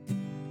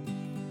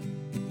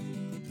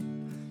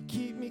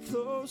 Keep me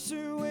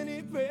closer when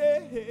it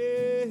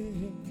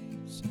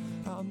rains.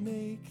 I'll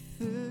make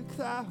the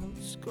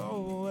clouds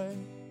go away.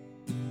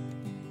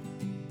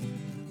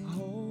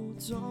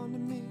 Hold on to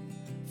me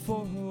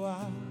for a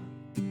while.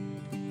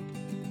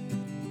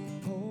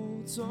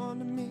 Hold on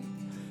to me,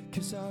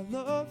 'cause I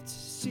love to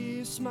see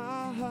you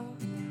smile.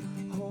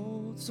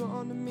 Hold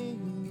on to me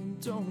and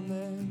don't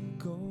let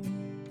go.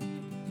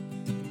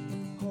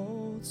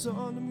 Hold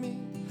on to me,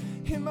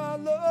 in my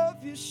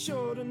love you're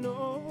sure to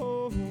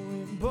know.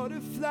 And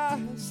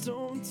butterflies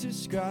don't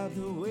describe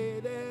the way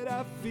that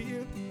I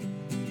feel.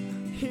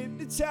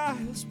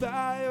 Hypnotized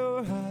by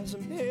your eyes,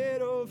 I'm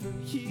head over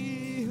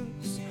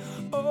heels.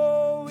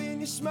 Oh, when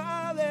you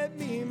smile at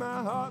me,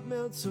 my heart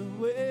melts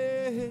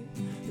away.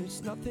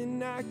 There's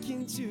nothing I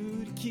can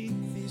do to keep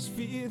these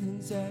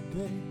feelings at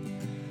bay.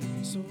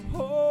 So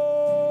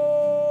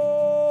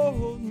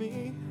hold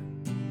me.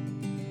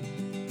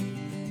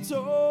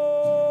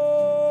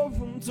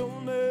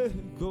 Don't let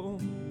go.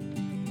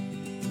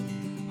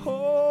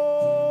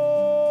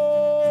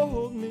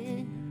 Hold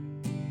me.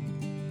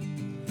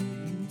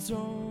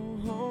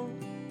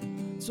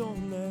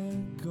 Don't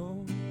let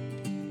go.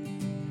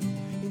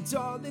 And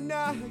darling,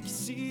 I can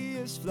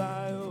see us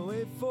fly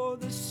away for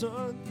the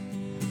sun.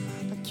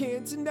 I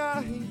can't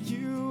deny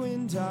you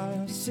and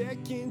I are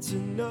second to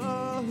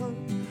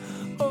none.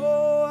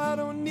 Oh, I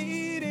don't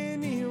need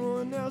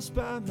anyone else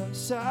by my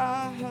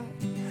side.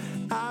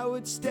 I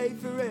would stay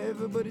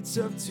forever, but it's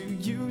up to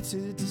you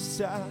to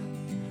decide.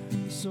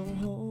 So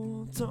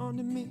hold on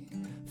to me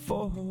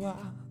for a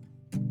while.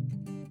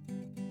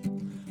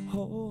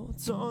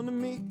 Hold on to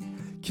me,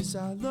 'cause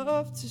I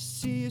love to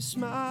see you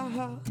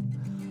smile.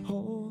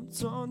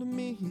 Hold on to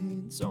me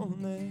and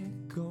don't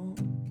let go.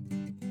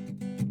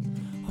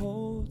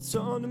 Hold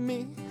on to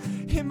me,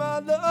 in my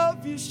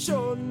love you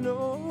sure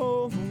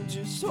know.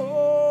 Just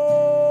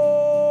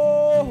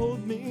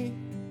hold me.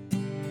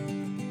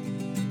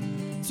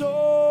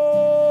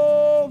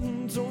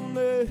 Don't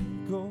let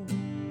go.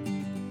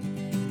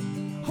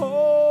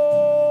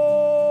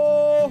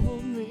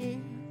 Hold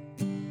me.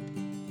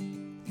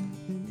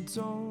 And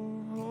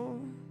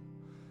don't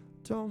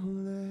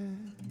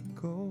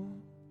let go.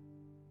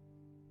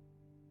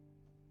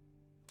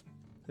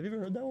 Have you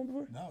ever heard that one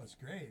before? No, it's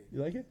great.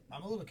 You like it?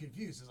 I'm a little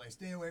confused. It's like,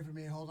 stay away from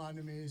me, hold on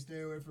to me,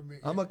 stay away from me.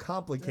 I'm a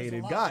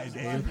complicated There's guy,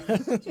 Dave.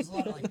 There's a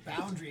lot of like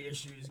boundary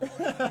issues going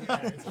on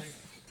here.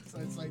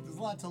 It's like there's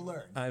a lot to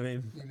learn. I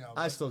mean, You know,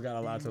 I still got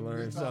a lot to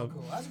learn. It's So all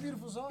cool. That's a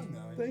beautiful song,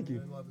 though. Thank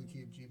you. Lovely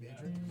key of G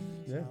major.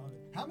 Yeah.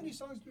 How many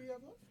songs do we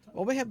have left?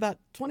 Well, we have about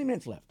 20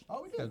 minutes left.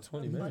 Oh, we do. Got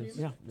 20 Plenty minutes.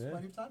 of- Yeah. Yeah.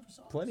 Plenty of time for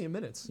songs. plenty of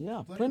minutes.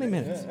 Yeah, Plenty plenty of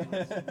minutes.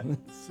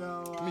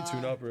 So, Let me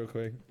tune up real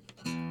quick.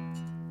 What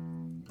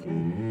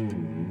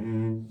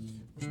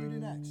should we do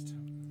next?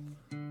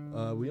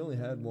 We only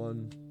had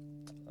one.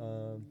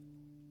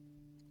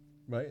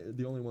 Right?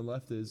 The only one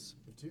left is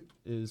Two.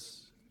 Shiny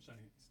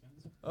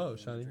Extends. oh,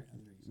 Shiny.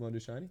 You want to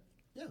do Shiny?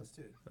 Yeah, let's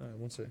do it. All right,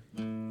 one sec.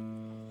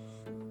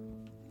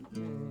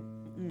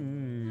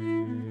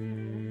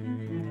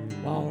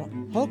 Well,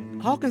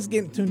 Hawkins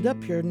getting tuned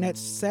up here next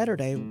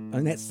Sunday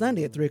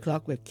at 3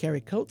 o'clock with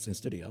Carrie Coates in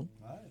studio.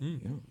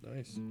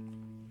 Nice.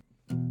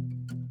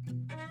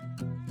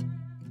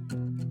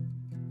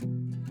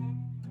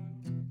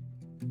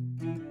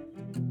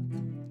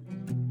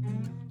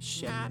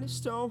 Shiny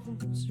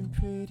stones and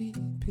pretty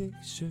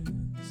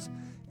pictures,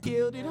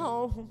 gilded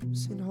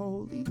homes and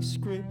holy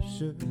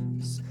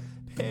scriptures,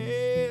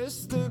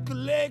 Pass the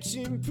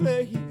collection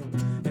plate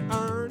and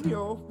earn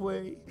your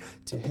way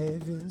to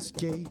heaven's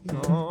gate.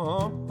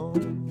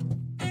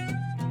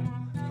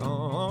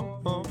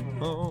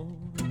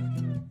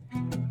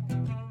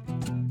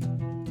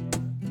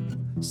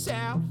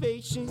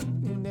 Salvation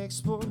and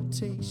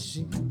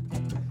exploitation,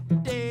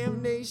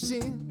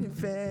 damnation and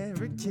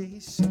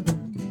fabrication.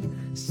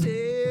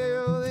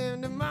 Sell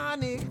them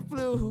demonic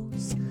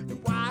blues and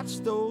watch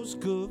those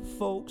good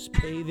folks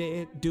pay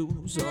their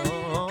dues.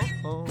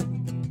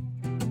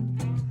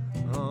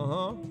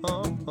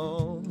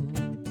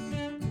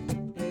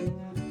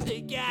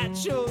 They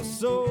got your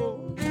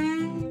soul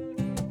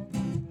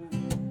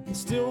and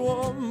still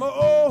want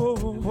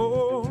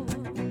more.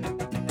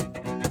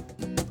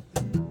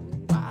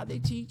 Why they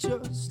teach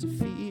us to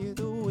fear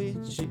the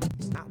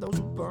witches, not those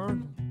who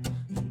burn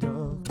and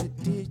dug the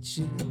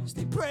ditches.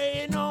 They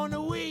preying on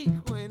the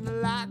weak when the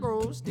light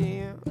grows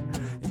dim,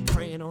 and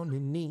praying on their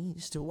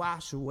knees to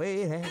wash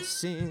away that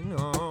sin.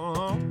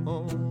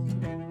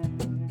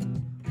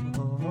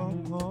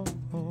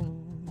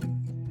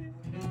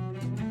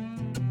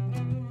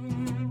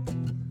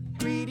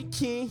 Greedy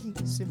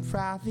kings and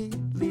private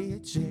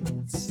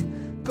legends,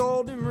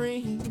 golden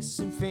rings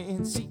and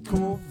fancy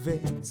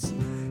Corvettes.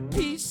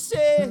 Peace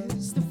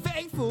says the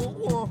faithful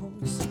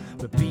ones,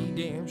 but be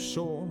damn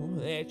sure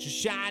that you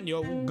shine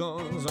your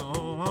guns.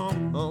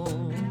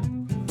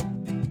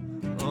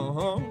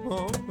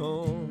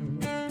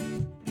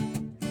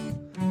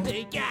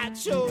 They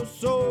got your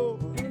soul,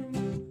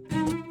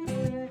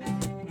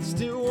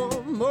 still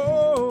want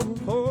more.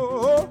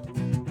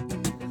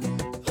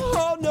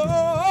 Oh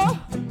no,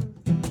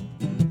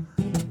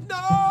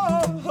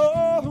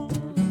 no.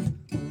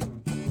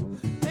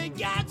 They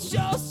got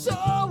your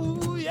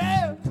soul,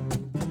 yeah.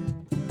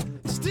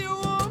 Still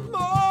want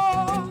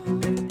more.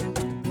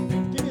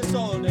 Give me a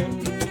solo, Dave.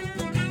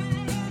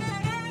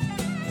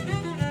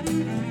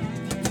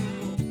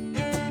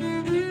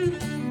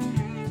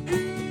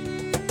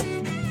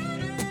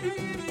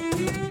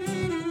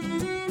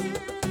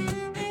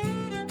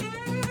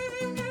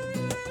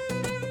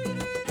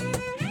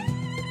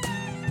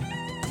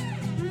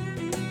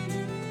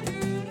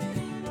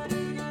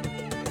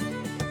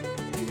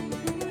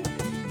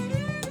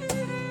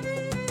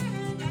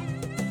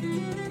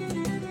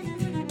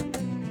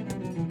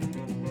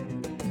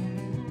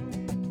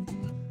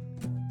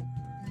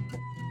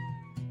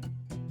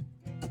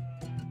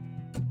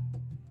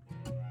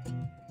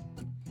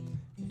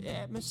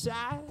 At my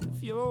side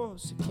of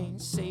yours, I can't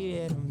say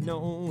that I've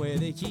known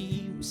whether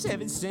he was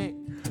 7 cent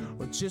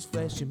or just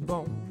flesh and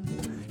bone.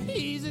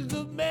 He's a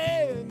good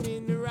man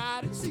in the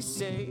right as they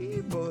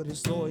say, but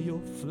his loyal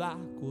flock,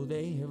 well,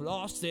 they have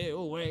lost their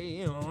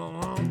way.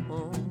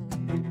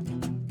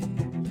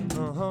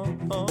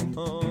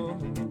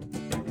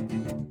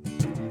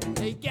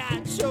 They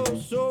got your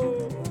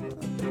soul,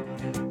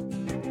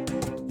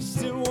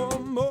 still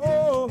want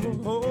more.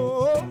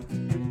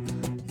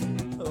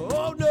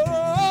 Oh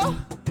no,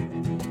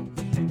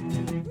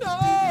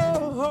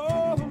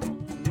 no.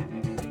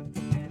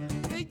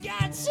 They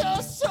got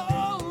your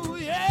soul,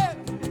 yeah.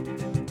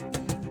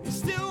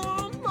 Still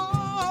want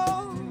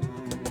more.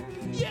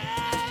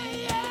 Yeah,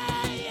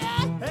 yeah,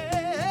 yeah.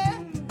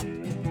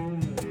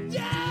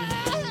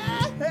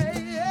 Yeah,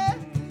 yeah.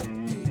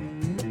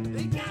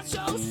 They got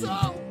your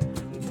soul.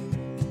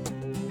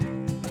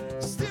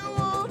 Still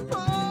want more.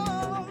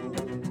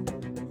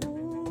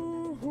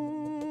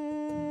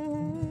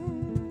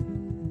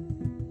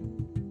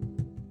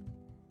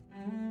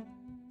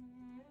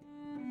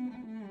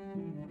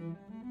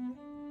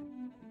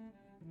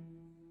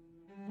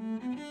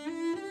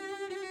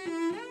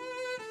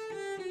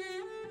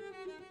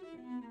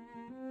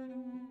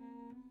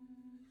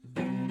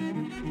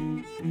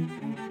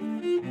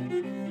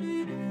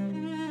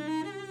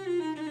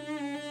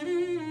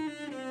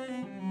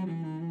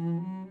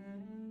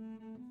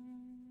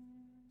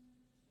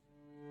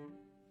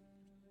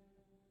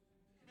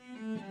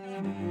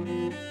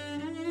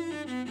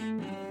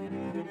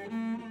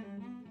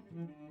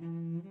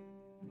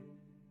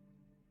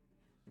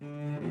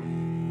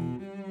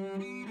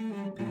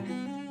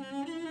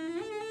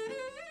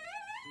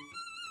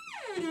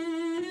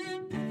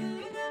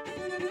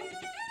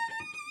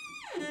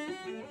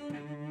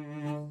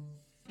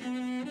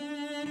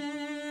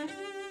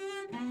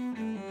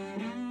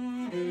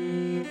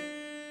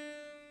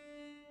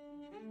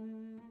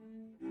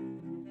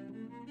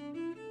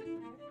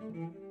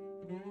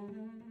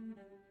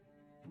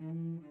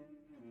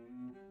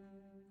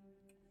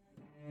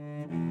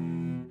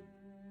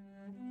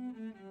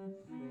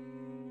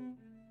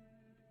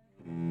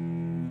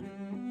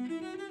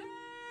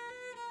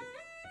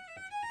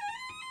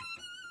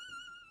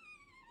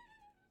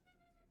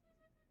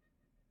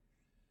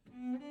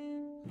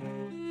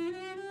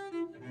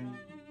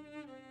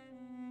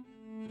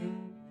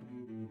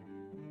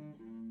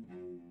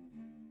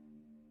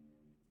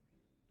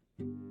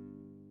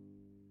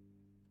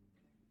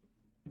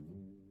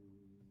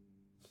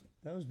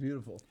 That was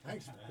beautiful.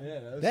 Thanks, man.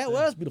 Yeah, That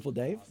was beautiful,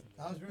 Dave.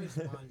 That was very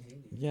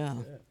spontaneous. Yeah.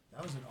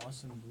 That was an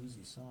awesome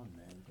bluesy song,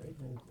 man. Great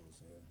vocals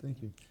there.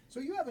 Thank you. So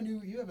you have a new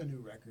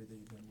record that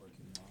you've been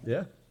working on.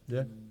 Yeah.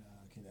 Yeah. In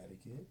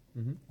Connecticut.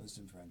 Mm-hmm. With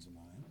some friends of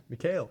mine.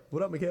 Mikhail.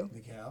 What up, Mikhail?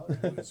 Mikhail,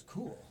 who is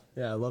cool.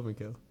 Yeah, I love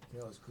Mikhail.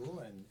 Mikhail is cool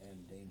and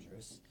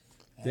dangerous.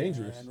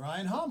 Dangerous. And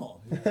Ryan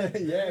Hummel, who's a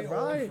Yeah, very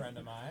Ryan. old friend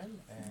of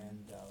mine,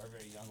 and or a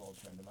very young old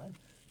friend of mine,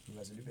 who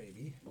has a new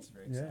baby. It's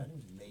very exciting.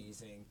 He's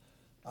amazing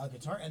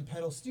guitar and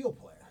pedal steel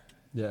player.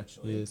 Yeah,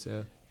 actually. he is.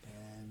 Yeah.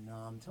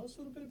 And tell us a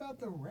little bit about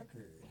the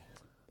record.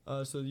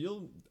 So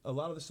a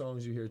lot of the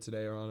songs you hear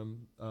today are on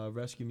them.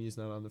 Rescue Me is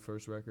not on the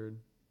first record,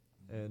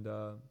 and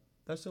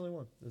that's the only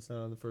one that's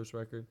not on the first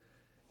record.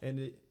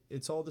 And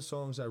it's all the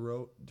songs I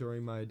wrote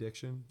during my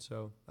addiction.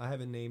 So I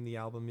haven't named the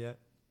album yet,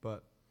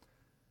 but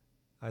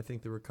I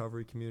think the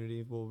recovery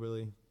community will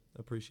really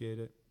appreciate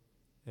it,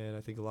 and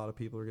I think a lot of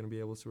people are going to be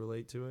able to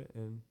relate to it,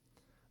 and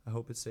I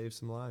hope it saves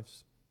some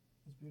lives.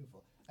 That's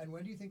beautiful. And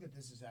when do you think that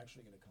this is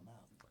actually going to come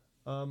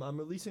out? I'm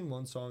releasing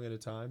one song at a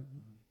time.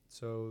 Mm-hmm.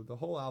 So the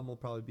whole album will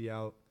probably be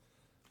out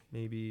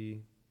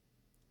maybe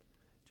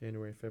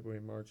January,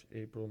 February, March,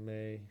 April,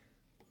 May.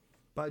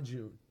 By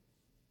June,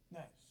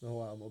 Nice. the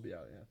whole album will be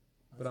out, yeah.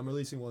 But I'm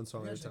releasing one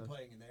song We're at a actually time.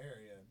 playing in the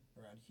area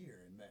around here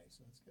in May, so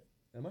that's good.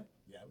 Am I?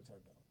 Yeah, we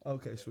talked about it.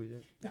 Okay, sweet.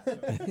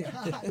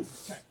 Okay,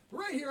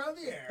 right here on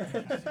the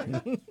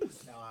air.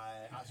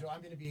 So I'm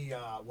going to be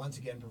once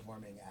again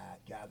performing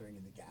at Gathering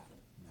in the Gap.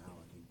 Now,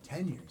 I think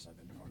 10 years I've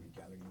been performing at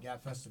Gathering in the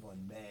Gap Festival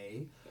in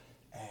May,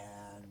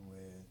 and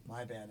with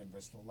my band in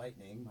Bristol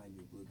Lightning, my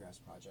new bluegrass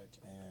project,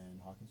 and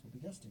Hawkins will be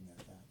guesting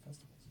at that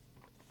festival.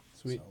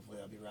 Sweet. So hopefully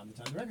that'll be around the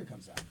time the record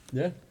comes out.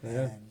 Yeah,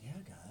 And yeah,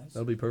 guys.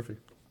 That'll be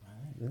perfect.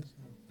 All right.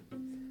 Yeah.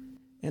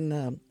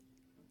 And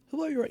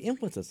who are your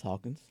influences,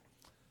 Hawkins?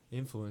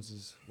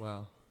 Influences,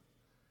 wow.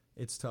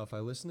 It's tough. I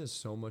listen to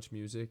so much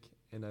music,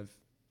 and I've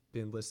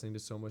been listening to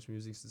so much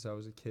music since I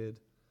was a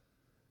kid.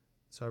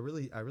 So I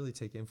really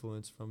take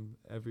influence from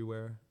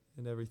everywhere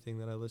and everything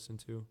that I listen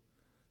to.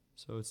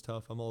 So it's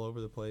tough. I'm all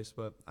over the place,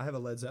 but I have a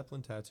Led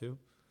Zeppelin tattoo.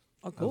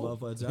 Oh, cool. I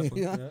love Led Zeppelin.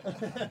 Yeah.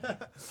 Yeah.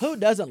 Who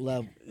doesn't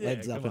love Led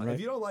Come Zeppelin, on. right? If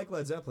you don't like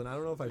Led Zeppelin, I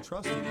don't know if I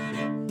trust you.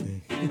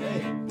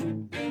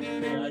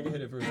 Hey, I can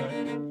hit it for a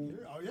second.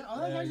 Oh, yeah.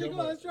 Oh, Yeah, that's actually go cool.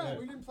 for it. That's right. Yeah.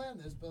 We didn't plan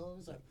this, but it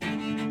was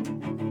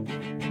like.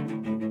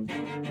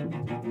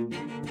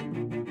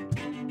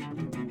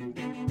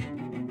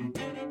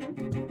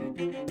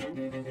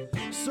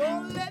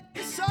 So let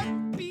the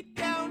sun beat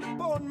down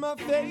upon my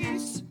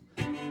face.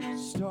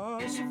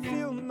 Stars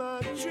fulfill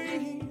my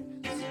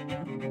dreams.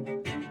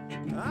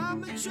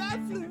 I'm a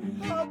traveler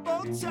of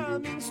both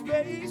time and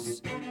space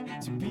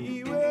to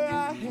be where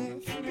I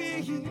have to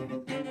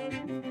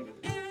be.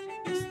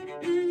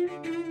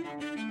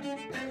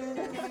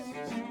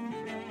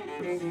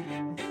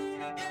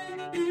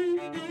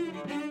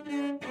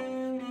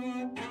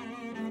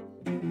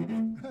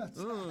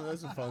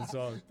 That's a fun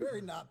song.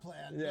 Very not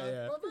planned. Yeah, but,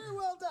 yeah. but very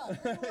well done.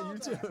 Very well You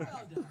done. too. Very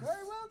well done.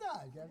 Very well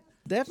done. Kevin.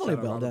 Definitely Shout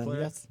out well Robert done,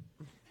 Plant. yes.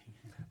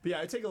 But yeah,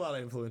 I take a lot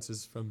of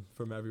influences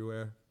from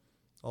everywhere.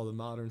 All the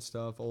modern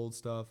stuff, old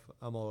stuff.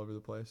 I'm all over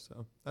the place.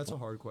 So that's a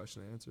hard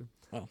question to answer.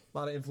 Oh. A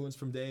lot of influence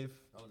from Dave.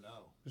 Oh,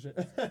 no.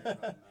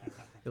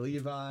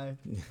 Levi.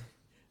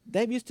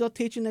 Dave, you still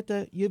teaching at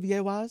the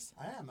UVA-wise?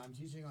 I am. I'm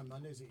teaching on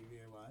Mondays at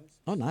UVA-wise.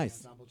 Oh,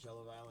 nice. Ensemble,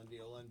 cello, violin,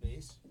 viola, and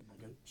bass.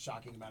 Like a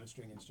shocking amount of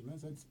string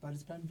instruments. But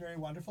it's been very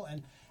wonderful.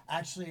 And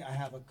actually, I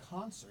have a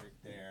concert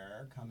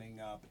there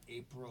coming up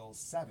April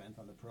 7th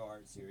on the Pro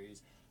Art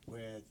Series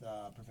with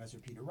Professor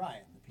Peter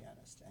Ryan, the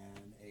pianist,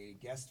 and a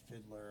guest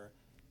fiddler,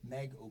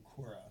 Meg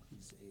Okura,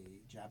 who's a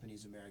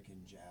Japanese-American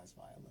jazz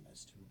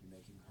violinist who will be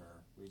making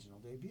her regional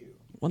debut.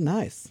 Well,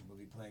 nice. We'll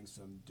be playing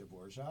some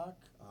Dvorak,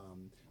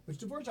 which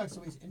Dvorak's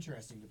always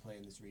interesting to play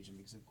in this region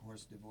because, of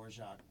course,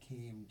 Dvorak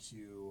came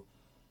to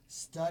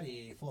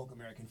study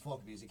American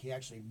folk music. He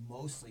actually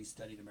mostly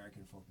studied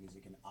American folk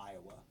music in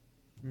Iowa,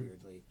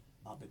 weirdly,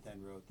 but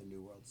then wrote the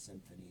New World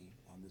Symphony.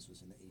 This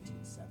was in the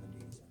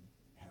 1870s and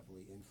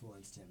heavily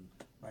influenced him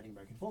writing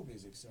American folk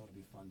music, so it'll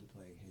be fun to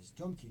play his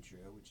Domki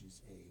Trio, which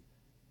is a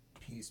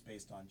piece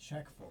based on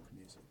Czech folk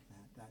music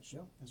at that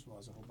show, as well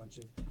as a whole bunch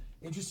of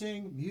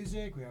interesting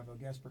music. We have a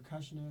guest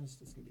percussionist.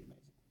 It's going to be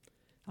amazing.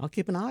 I'll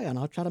keep an eye on.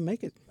 I'll try to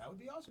make it. That would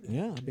be awesome.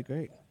 Yeah, that'd be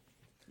great.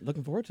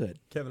 Looking forward to it.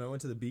 Kevin, I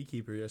went to the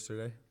beekeeper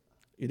yesterday.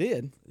 You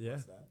did? Yeah.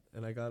 What's that?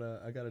 And I got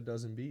a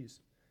dozen bees.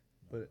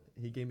 But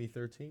he gave me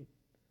 13.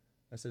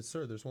 I said,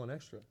 "Sir, there's one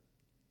extra."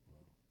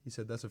 He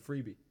said, "That's a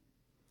freebie."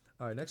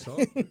 All right, next song.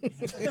 Is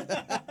this some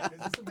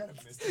kind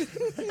of business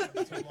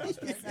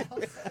right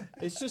now?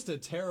 It's just a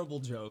terrible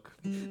joke.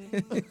 All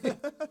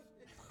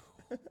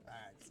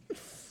right.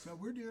 So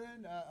we're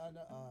doing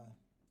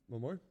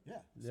One more? yeah,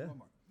 just Yeah. one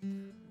more.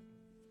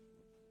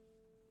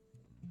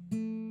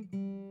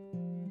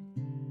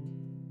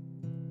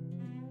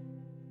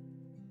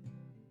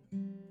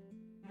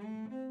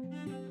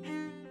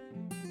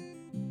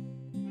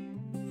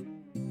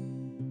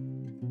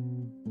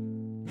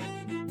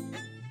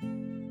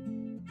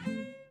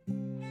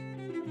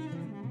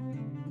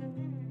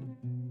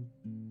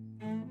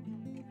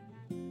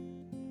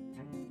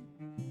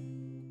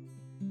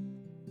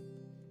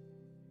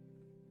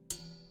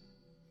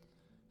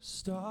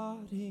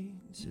 starting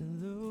to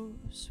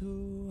lose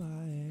who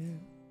I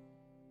am.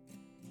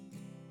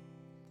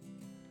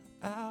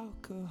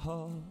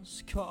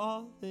 Alcohol's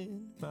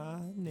calling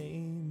my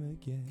name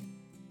again.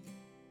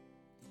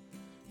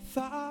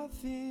 5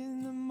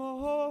 in the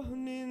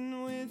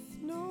morning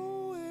with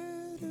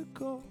nowhere to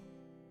go.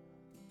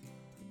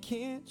 I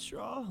can't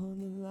draw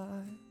the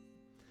line,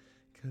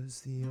 'cause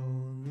the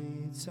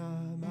only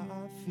time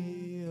I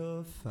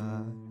feel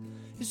fine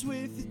is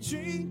with a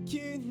drink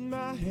in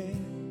my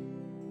hand.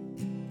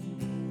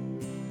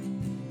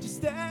 Does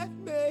that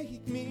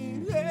make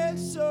me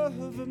less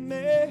of a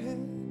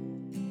man?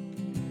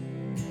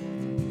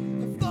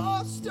 I've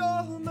lost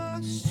all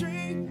my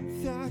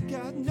strength, I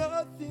got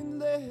nothing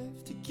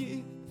left to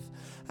give.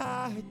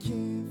 I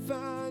can't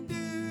find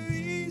a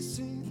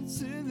reason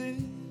to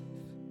live.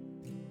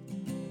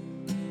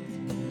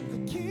 I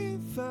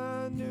can't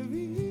find a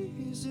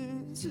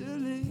reason to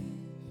live.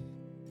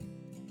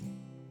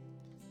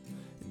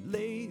 And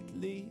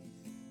lately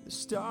the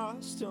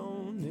stars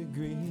don't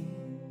agree.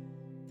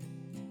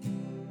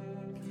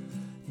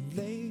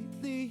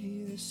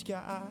 Lately the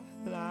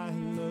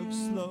skyline looks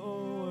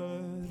lower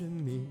to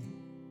me.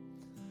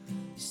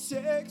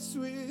 Sex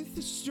with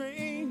a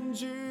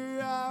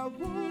stranger I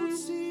won't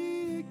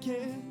see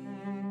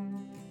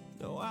again.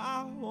 No,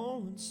 I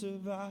won't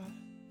survive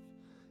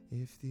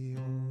if the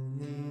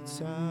only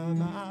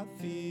time I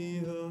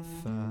feel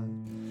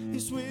fine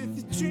is with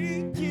a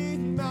drink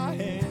in my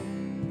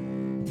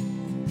hand.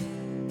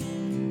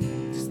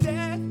 Does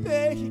that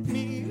make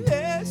me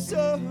less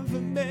of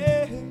a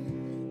man?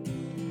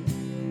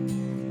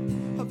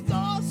 I've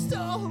lost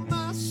all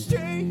my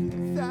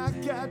strength, I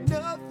got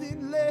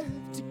nothing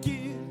left to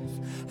give.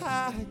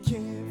 I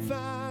can't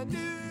find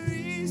a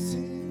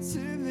reason to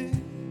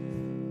live.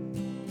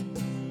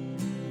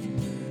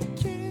 I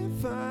can't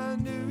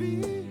find a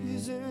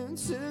reason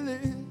to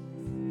live.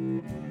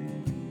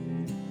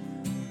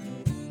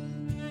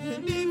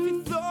 And if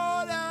you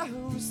thought I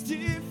was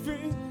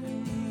different,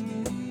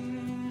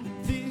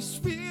 this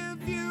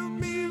rearview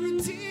mirror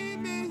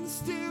demon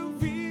still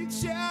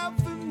reach out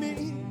for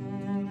me.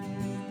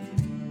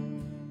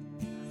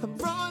 I'm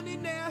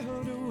running out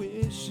of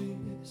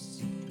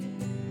wishes,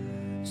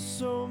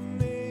 so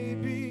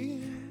maybe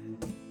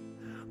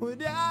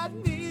what I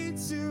need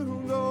to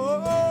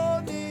go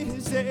on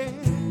is a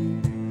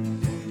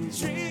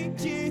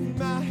drink in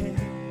my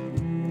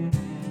hand.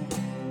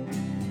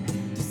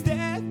 Does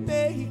that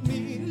make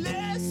me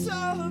less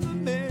of a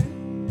man?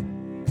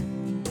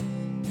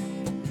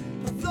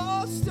 I've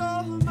lost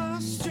all my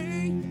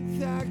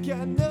strength, I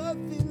got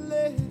nothing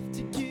left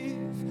to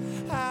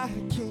give. I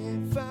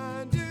can't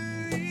find a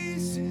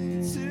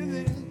reason to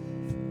live.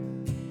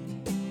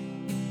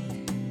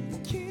 I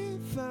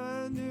can't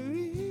find a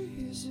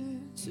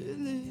reason to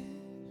live.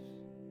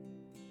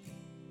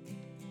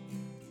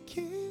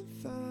 Can't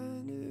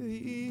find a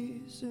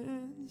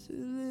reason to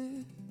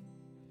live.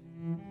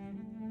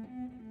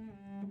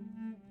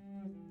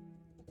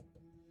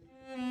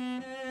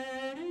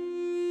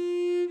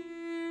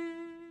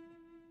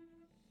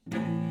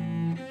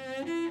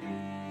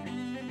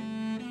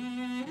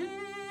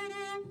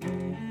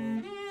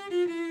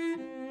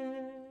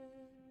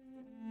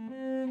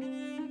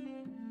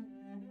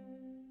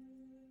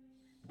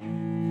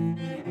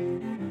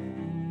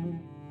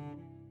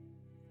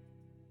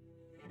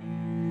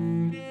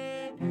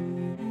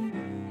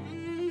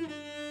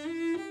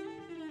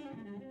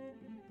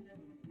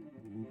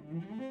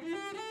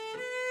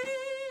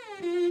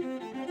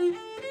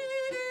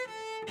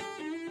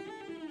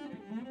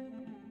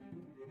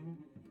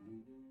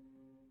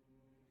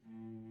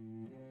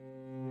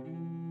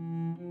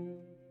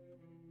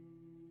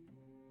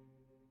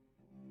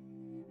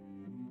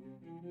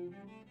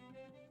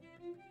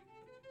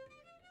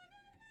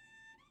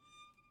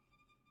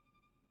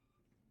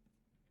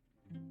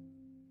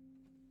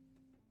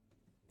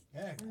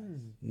 Yeah.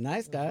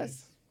 Nice,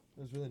 guys.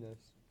 That was really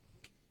nice.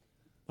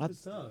 I- Good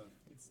stuff.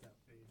 Good stuff,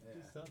 babe.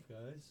 Good stuff,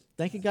 guys.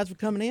 Thank you guys for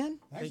coming in.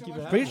 Thanks Thank so you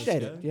much for for having us, Appreciate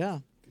guys. it. Yeah.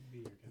 Good to be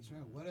here. That's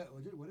right.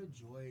 What a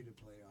joy to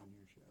play on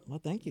your show. Well,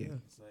 thank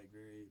you. It's like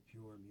very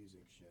pure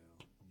music show.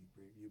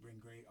 You bring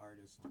great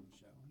artists on the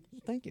show.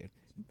 Thank you.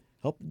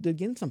 Hope to do it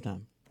again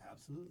sometime.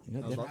 Absolutely. Yeah,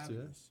 I'd Thanks love for to. having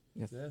Yeah. us.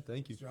 Yes. Yeah,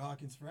 thank you. Mr.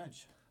 Hawkins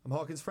French. I'm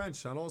Hawkins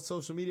French on all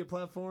social media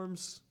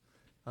platforms,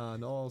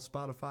 on all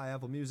Spotify,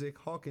 Apple Music,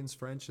 Hawkins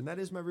French, and that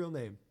is my real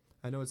name.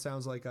 I know it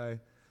sounds like I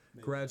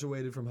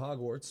graduated from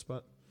Hogwarts,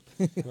 but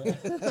That's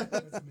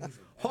amazing.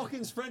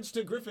 Hawkins French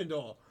to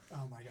Gryffindor.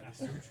 Oh my God, it's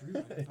so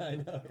true. I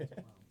know.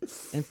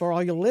 And for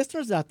all your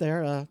listeners out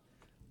there,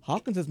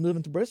 Hawkins is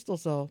moving to Bristol,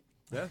 so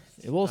Yeah,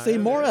 we'll I see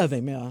know, more yeah. of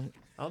him. Yeah.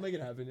 I'll make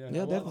it happen. Yeah,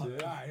 Yeah, I'd love definitely.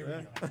 to, All right,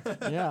 here we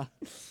go. Yeah.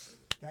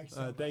 Thanks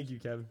so much. Thank you,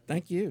 Kevin.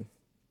 Thank you.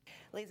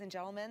 Ladies and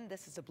gentlemen,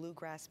 this is a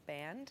bluegrass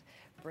band,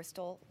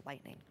 Bristol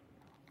Lightning.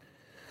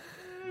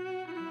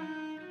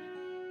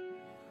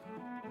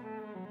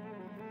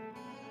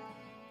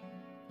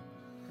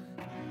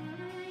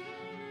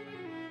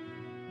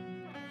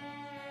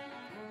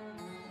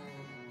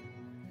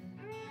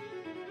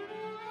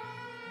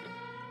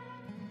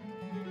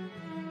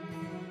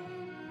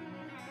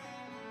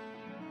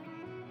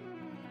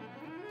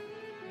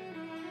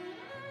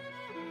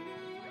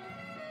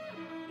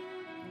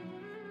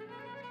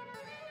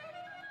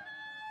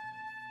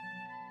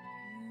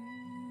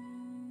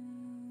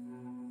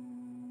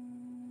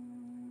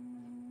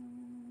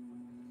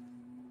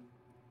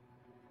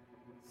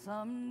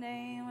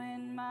 Someday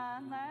when my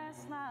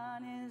last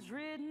line is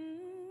written,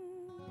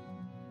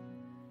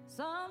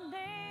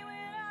 someday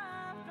when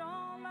I've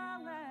drawn my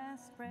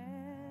last breath,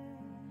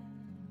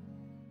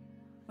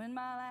 when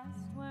my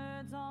last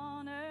words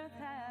on earth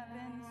have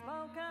been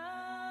spoken,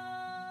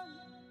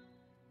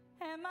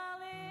 and my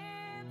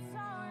lips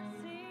are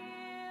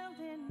sealed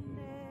in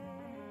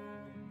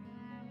death,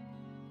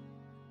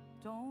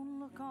 don't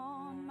look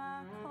on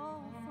my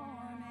cold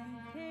form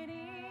in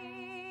pity.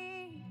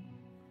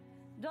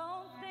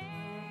 Don't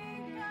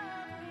think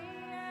of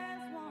me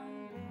as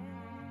one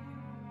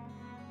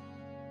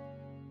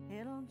day.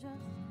 It'll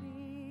just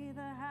be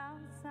the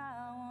house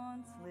I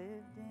once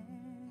lived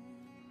in.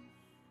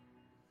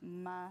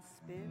 My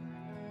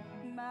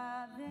spirit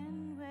by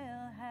then will